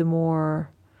understood the more,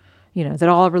 that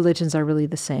all religions are really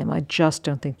the same. I just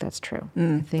don't think that's true.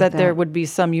 I think that there would be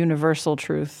some universal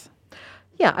truth.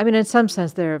 Yeah, in some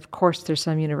sense, there's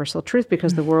some universal truth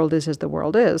because the world is as the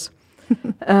world is.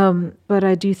 But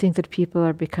I do think that people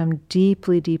are become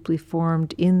deeply, deeply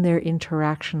formed in their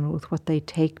interaction with what they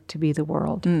take to be the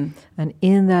world. And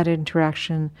in that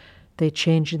interaction, they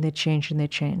change and they change and they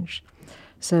change.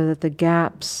 So that the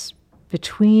gaps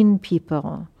between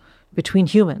people, between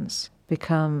humans,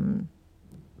 become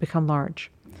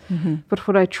large. Mm-hmm. But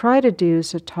what I try to do is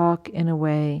to talk in a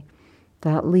way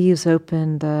that leaves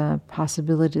open the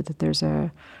possibility that there's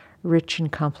a rich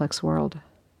and complex world.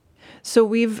 So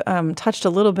we've touched a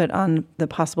little bit on the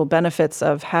possible benefits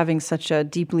of having such a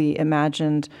deeply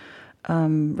imagined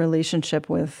relationship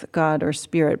with God or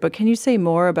Spirit. But can you say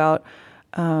more about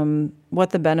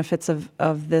what the benefits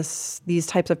of these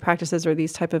types of practices or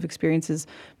these type of experiences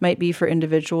might be for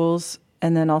individuals,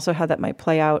 and then also how that might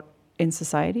play out in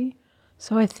society?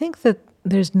 So I think that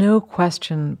there's no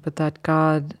question but that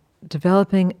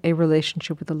developing a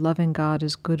relationship with a loving God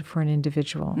is good for an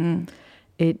individual.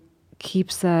 It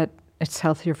keeps that. It's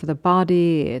healthier for the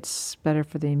body. It's better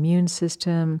for the immune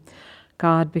system.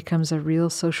 God becomes a real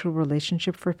social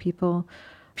relationship for people.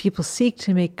 People seek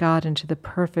to make God into the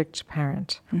perfect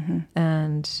parent. Mm-hmm.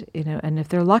 And if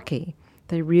they're lucky,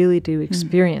 they really do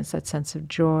experience that sense of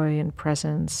joy and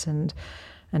presence and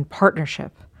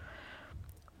partnership.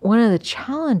 One of the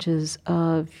challenges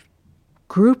of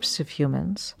groups of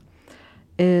humans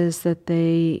is that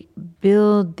they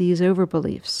build these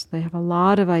overbeliefs. They have a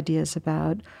lot of ideas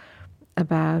about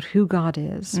who God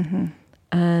is. Mm-hmm.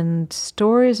 And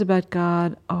stories about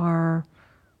God are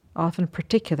often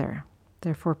particular.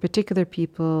 They're for particular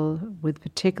people with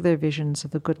particular visions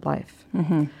of the good life.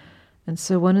 Mm-hmm. And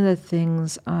so one of the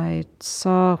things I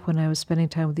saw when I was spending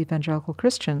time with evangelical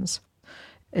Christians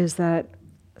is that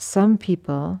some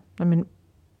people,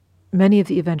 many of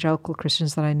the evangelical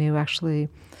Christians that I knew actually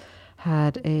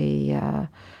had a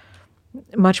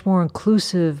much more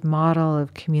inclusive model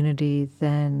of community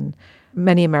than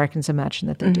many Americans imagine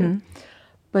that they do.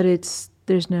 But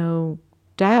there's no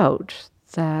doubt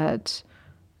that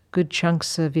good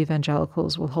chunks of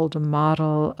evangelicals will hold a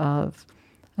model of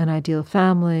an ideal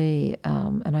family,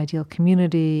 an ideal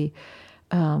community,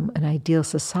 an ideal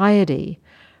society,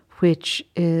 which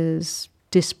is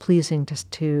displeasing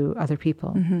to other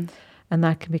people. Mm-hmm. And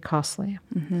that can be costly.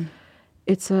 Mm-hmm.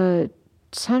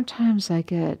 Sometimes I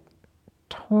get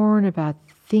torn about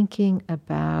thinking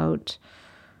about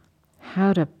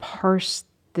how to parse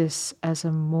this as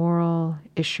a moral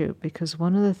issue, because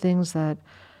one of the things that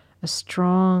a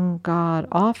strong God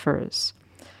offers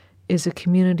is a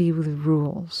community with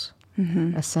rules,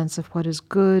 a sense of what is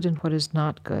good and what is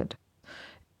not good.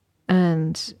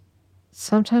 And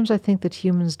sometimes I think that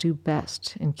humans do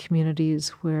best in communities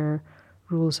where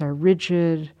rules are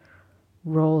rigid,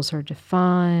 roles are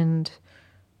defined,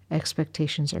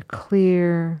 expectations are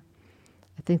clear.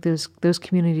 I think those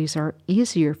communities are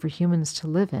easier for humans to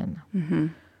live in. Mm-hmm.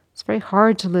 It's very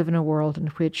hard to live in a world in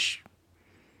which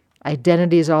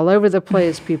identity is all over the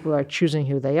place. People are choosing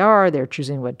who they are. They're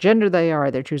choosing what gender they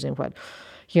are. They're choosing what,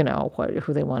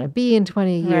 who they want to be in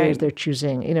 20 years. Right. They're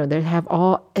choosing, they have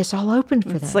it's all open for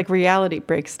them. It's like reality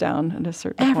breaks down at a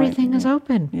certain point. Everything is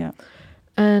open. Yeah.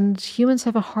 And humans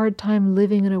have a hard time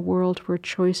living in a world where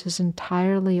choice is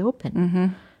entirely open. Mm-hmm.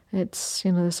 It's,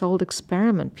 this old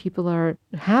experiment. People are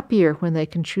happier when they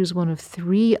can choose one of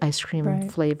 3 ice cream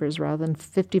flavors rather than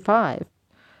 55.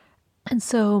 And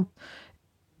so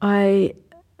I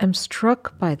am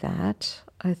struck by that.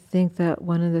 I think that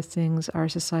one of the things our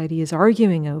society is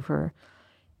arguing over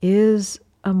is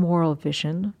a moral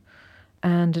vision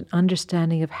and an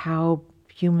understanding of how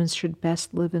humans should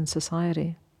best live in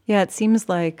society. Yeah, it seems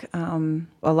like a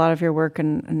lot of your work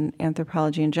in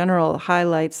anthropology in general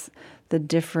highlights the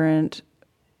different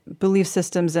belief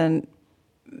systems and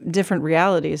different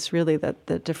realities, really, that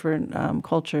the different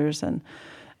cultures and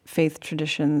faith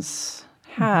traditions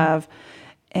have. Mm-hmm.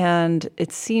 And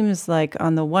it seems like,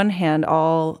 on the one hand,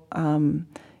 all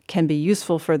can be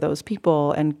useful for those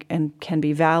people and can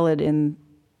be valid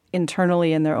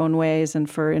internally in their own ways and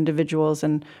for individuals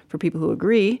and for people who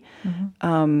agree.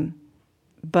 Mm-hmm.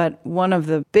 But one of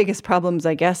the biggest problems,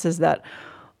 I guess, is that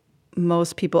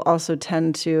most people also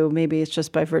tend to, maybe it's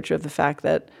just by virtue of the fact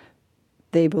that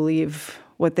they believe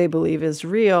what they believe is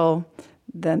real,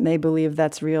 then they believe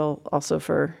that's real also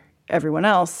for everyone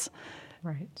else.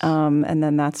 Right. And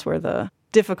then that's where the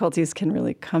difficulties can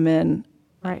really come in.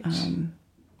 Right.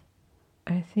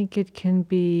 I think it can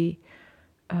be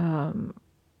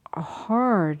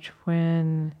hard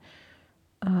when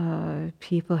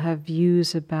people have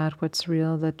views about what's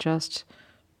real that just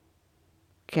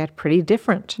get pretty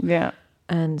different. Yeah.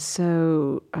 And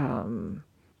so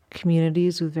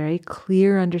communities with very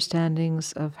clear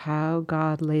understandings of how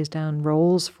God lays down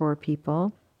roles for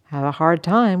people have a hard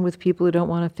time with people who don't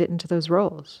want to fit into those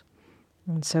roles.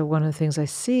 And so one of the things I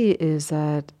see is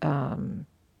that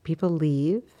people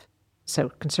leave. So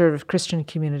conservative Christian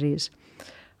communities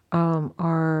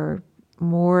are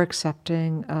more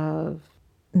accepting of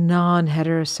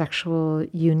non-heterosexual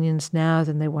unions now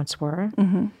than they once were.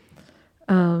 Mm-hmm.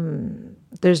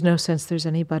 There's no sense there's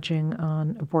any budging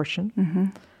on abortion. Mm-hmm.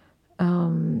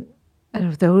 And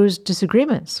if those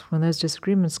disagreements, when those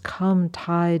disagreements come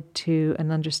tied to an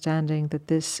understanding that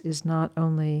this is not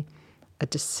only a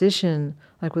decision,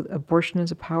 like with abortion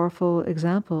is a powerful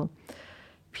example,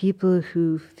 people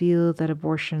who feel that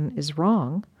abortion is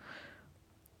wrong,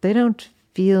 they don't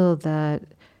feel that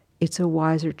it's a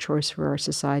wiser choice for our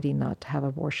society not to have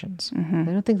abortions. Mm-hmm.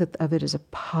 They don't think of it as a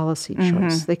policy choice.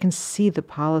 Mm-hmm. They can see the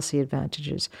policy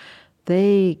advantages.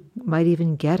 They might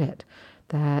even get it,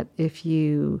 that if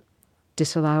you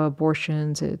disallow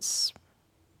abortions, it's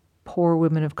poor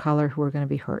women of color who are going to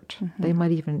be hurt. Mm-hmm. They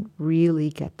might even really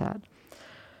get that.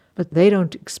 But they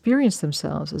don't experience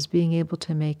themselves as being able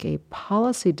to make a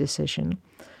policy decision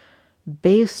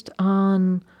based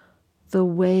on the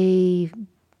way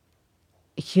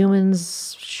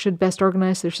humans should best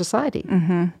organize their society.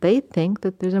 Mm-hmm. They think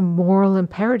that there's a moral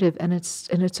imperative, and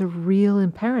it's a real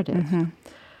imperative. Mm-hmm.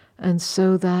 And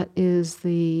so that is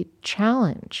the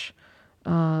challenge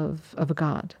of a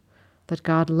God, that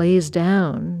God lays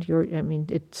down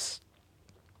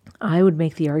I would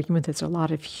make the argument that there's a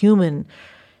lot of human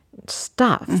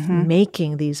stuff mm-hmm.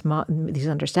 making these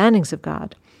understandings of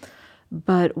God.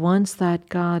 But once that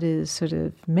God is sort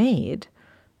of made,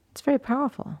 it's very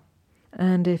powerful.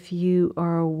 And if you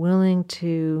are willing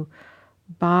to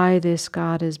buy this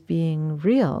God as being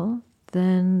real,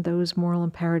 then those moral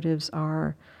imperatives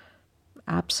are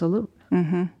absolute.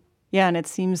 Mm-hmm. Yeah, and it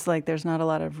seems like there's not a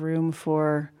lot of room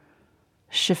for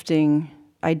shifting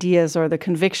ideas or the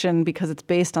conviction, because it's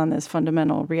based on this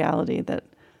fundamental reality that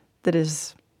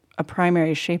is a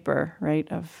primary shaper, right,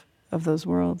 of those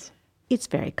worlds. It's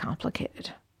very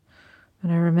complicated.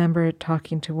 And I remember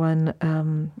talking to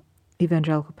one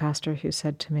evangelical pastor who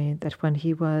said to me that when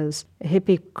he was a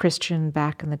hippie Christian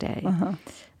back in the day, uh-huh.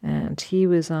 and he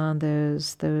was on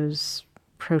those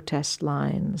protest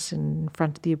lines in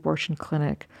front of the abortion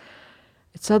clinic,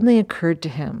 it suddenly occurred to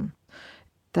him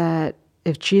that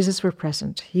if Jesus were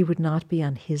present, he would not be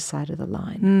on his side of the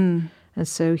line. Mm. And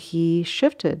so he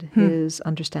shifted his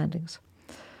understandings.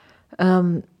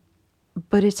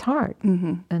 But it's hard.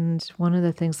 Mm-hmm. And one of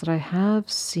the things that I have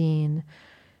seen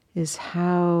is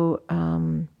how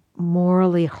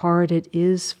morally hard it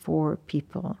is for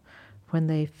people when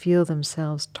they feel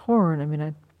themselves torn. I mean,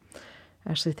 I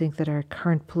actually think that our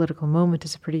current political moment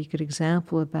is a pretty good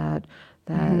example about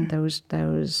that.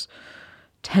 Those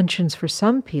tensions for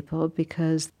some people,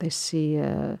 because they see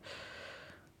a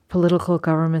political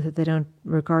government that they don't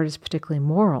regard as particularly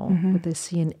moral, mm-hmm. but they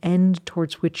see an end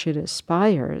towards which it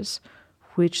aspires,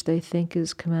 which they think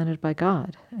is commanded by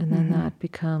God. And then mm-hmm. that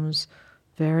becomes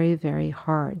very, very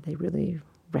hard. They really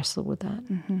wrestle with that.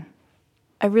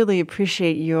 I really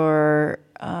appreciate your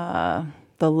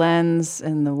the lens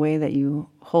and the way that you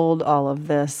hold all of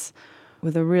this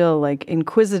with a real like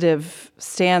inquisitive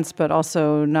stance, but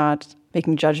also not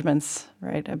making judgments,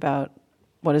 right, about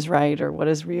what is right or what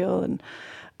is real,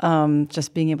 and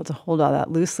just being able to hold all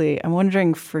that loosely. I'm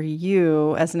wondering for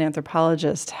you as an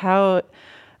anthropologist, how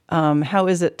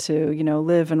is it to,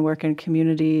 live and work in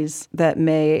communities that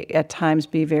may at times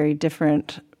be very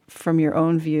different from your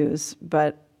own views,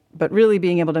 but really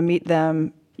being able to meet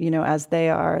them, as they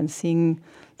are and seeing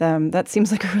them, that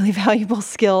seems like a really valuable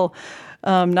skill,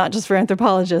 not just for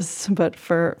anthropologists, but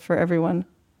for everyone.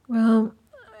 Well,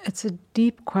 it's a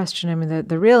deep question. I mean,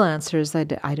 the real answer is I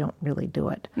don't really do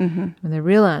it. And the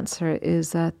real answer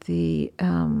is that the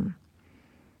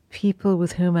people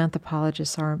with whom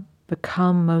anthropologists are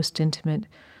become most intimate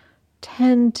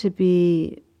tend to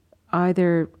be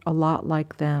either a lot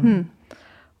like them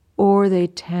or they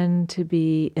tend to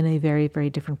be in a very, very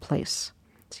different place.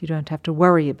 So you don't have to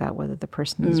worry about whether the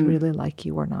person is really like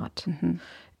you or not.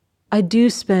 I do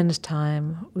spend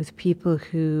time with people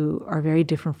who are very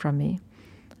different from me,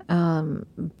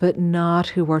 but not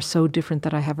who are so different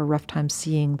that I have a rough time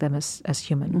seeing them as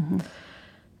human.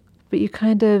 But you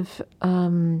kind of,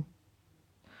 I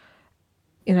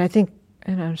think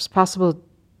it's possible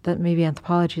that maybe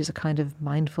anthropology is a kind of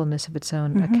mindfulness of its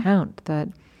own account, that,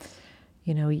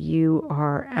 you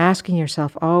are asking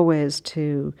yourself always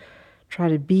to try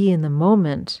to be in the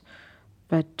moment,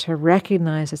 but to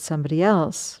recognize that somebody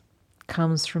else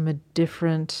comes from a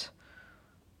different,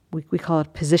 we call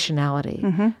it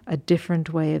positionality, a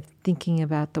different way of thinking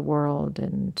about the world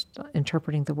and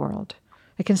interpreting the world.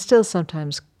 It can still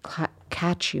sometimes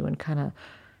catch you and kind of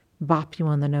bop you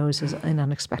on the nose in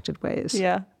unexpected ways.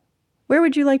 Yeah. Where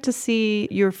would you like to see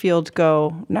your field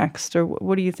go next? Or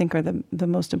what do you think are the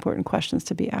most important questions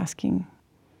to be asking?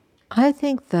 I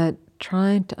think that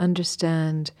trying to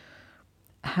understand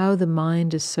how the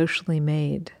mind is socially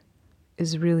made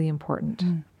is really important.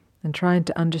 And trying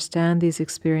to understand these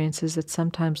experiences that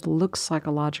sometimes look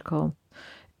psychological,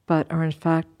 but are in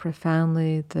fact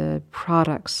profoundly the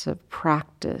products of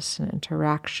practice and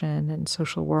interaction and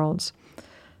social worlds,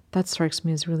 that strikes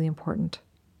me as really important.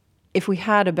 If we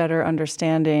had a better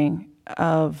understanding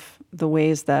of the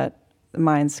ways that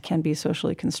minds can be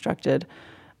socially constructed,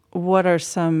 what are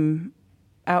some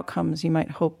outcomes you might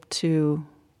hope to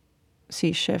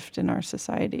see shift in our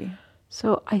society?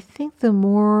 So I think the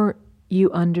more you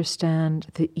understand,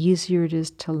 the easier it is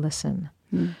to listen.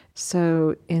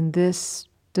 So in this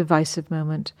divisive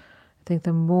moment, I think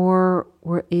the more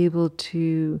we're able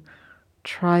to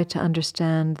try to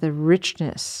understand the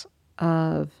richness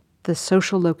of the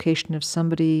social location of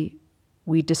somebody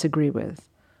we disagree with,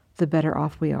 the better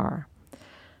off we are.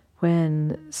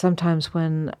 Sometimes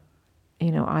when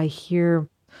I hear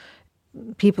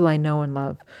people I know and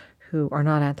love who are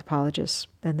not anthropologists,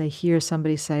 and they hear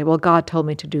somebody say, well, God told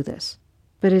me to do this.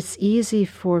 But it's easy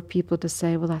for people to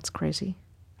say, well, that's crazy.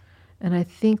 And I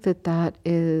think that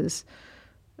is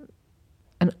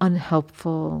an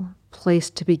unhelpful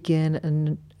place to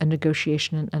begin a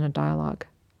negotiation and a dialogue.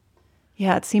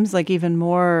 Yeah, it seems like even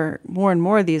more and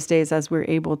more these days, as we're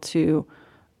able to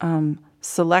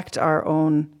select our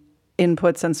own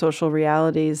inputs and social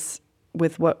realities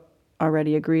with what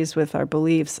already agrees with our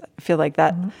beliefs, I feel like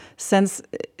that sense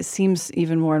seems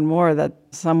even more and more that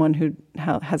someone who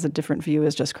has a different view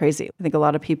is just crazy. I think a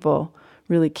lot of people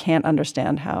really can't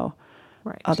understand how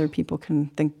other people can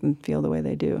think and feel the way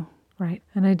they do. Right.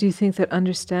 And I do think that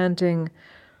understanding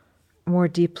more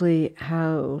deeply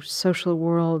how social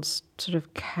worlds sort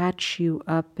of catch you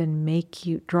up and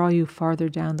draw you farther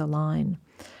down the line,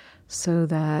 so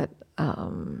that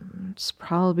it's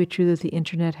probably true that the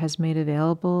internet has made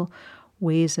available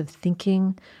ways of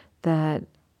thinking that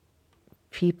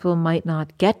people might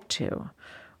not get to,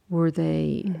 if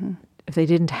they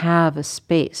didn't have a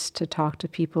space to talk to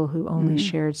people who only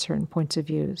shared certain points of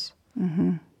views.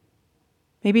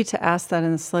 Maybe to ask that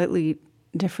in a slightly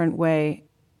different way,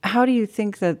 how do you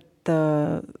think that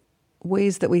the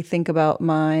ways that we think about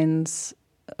minds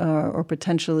or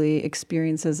potentially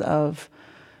experiences of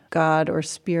God or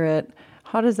spirit,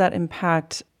 how does that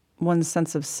impact one's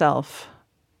sense of self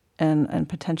and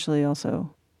potentially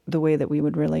also the way that we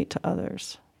would relate to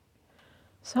others?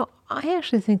 So I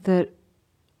actually think that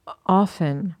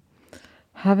often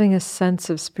having a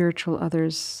sense of spiritual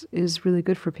others is really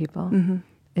good for people.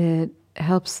 It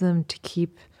helps them to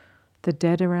keep the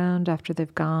dead around after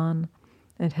they've gone.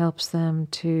 It helps them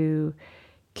to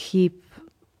keep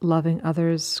loving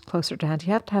others closer to hand.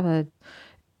 You have to have a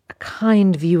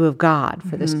kind view of God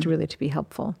for this to really to be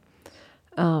helpful.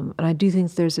 And I do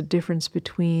think there's a difference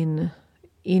between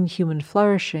in human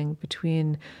flourishing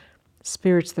between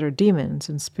spirits that are demons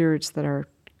and spirits that are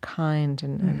kind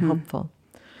and helpful.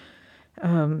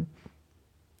 And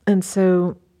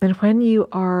when you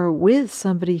are with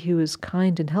somebody who is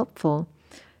kind and helpful,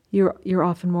 you're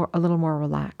often a little more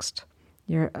relaxed.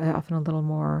 You're often a little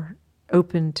more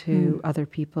open to other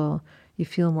people. You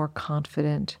feel more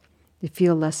confident. You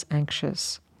feel less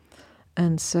anxious.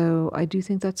 And so I do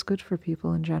think that's good for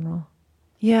people in general.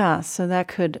 Yeah, so that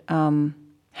could,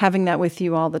 having that with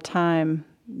you all the time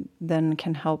then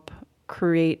can help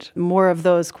create more of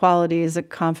those qualities of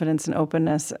confidence and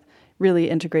openness really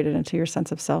integrated into your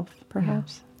sense of self,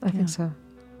 perhaps. Yeah, I think so.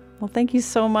 Well, thank you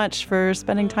so much for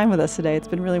spending time with us today. It's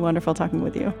been really wonderful talking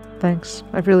with you. Thanks.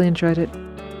 I've really enjoyed it.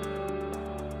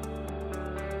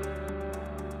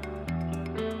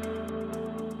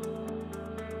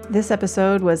 This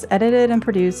episode was edited and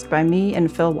produced by me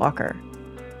and Phil Walker.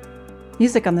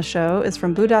 Music on the show is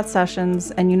from Blue Dot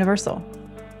Sessions and Universal.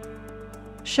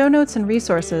 Show notes and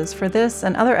resources for this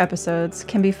and other episodes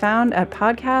can be found at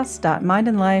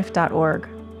podcast.mindandlife.org.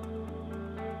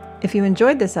 If you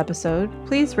enjoyed this episode,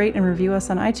 please rate and review us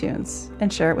on iTunes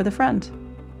and share it with a friend.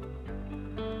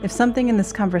 If something in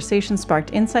this conversation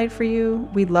sparked insight for you,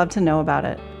 we'd love to know about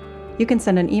it. You can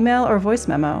send an email or voice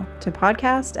memo to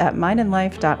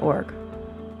podcast@mindandlife.org.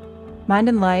 Mind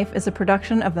and Life is a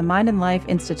production of the Mind and Life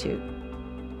Institute.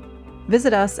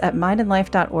 Visit us at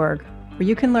mindandlife.org, where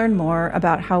you can learn more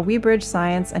about how we bridge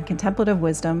science and contemplative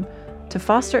wisdom to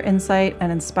foster insight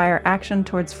and inspire action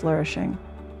towards flourishing.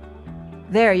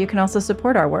 There, you can also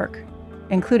support our work,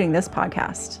 including this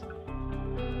podcast.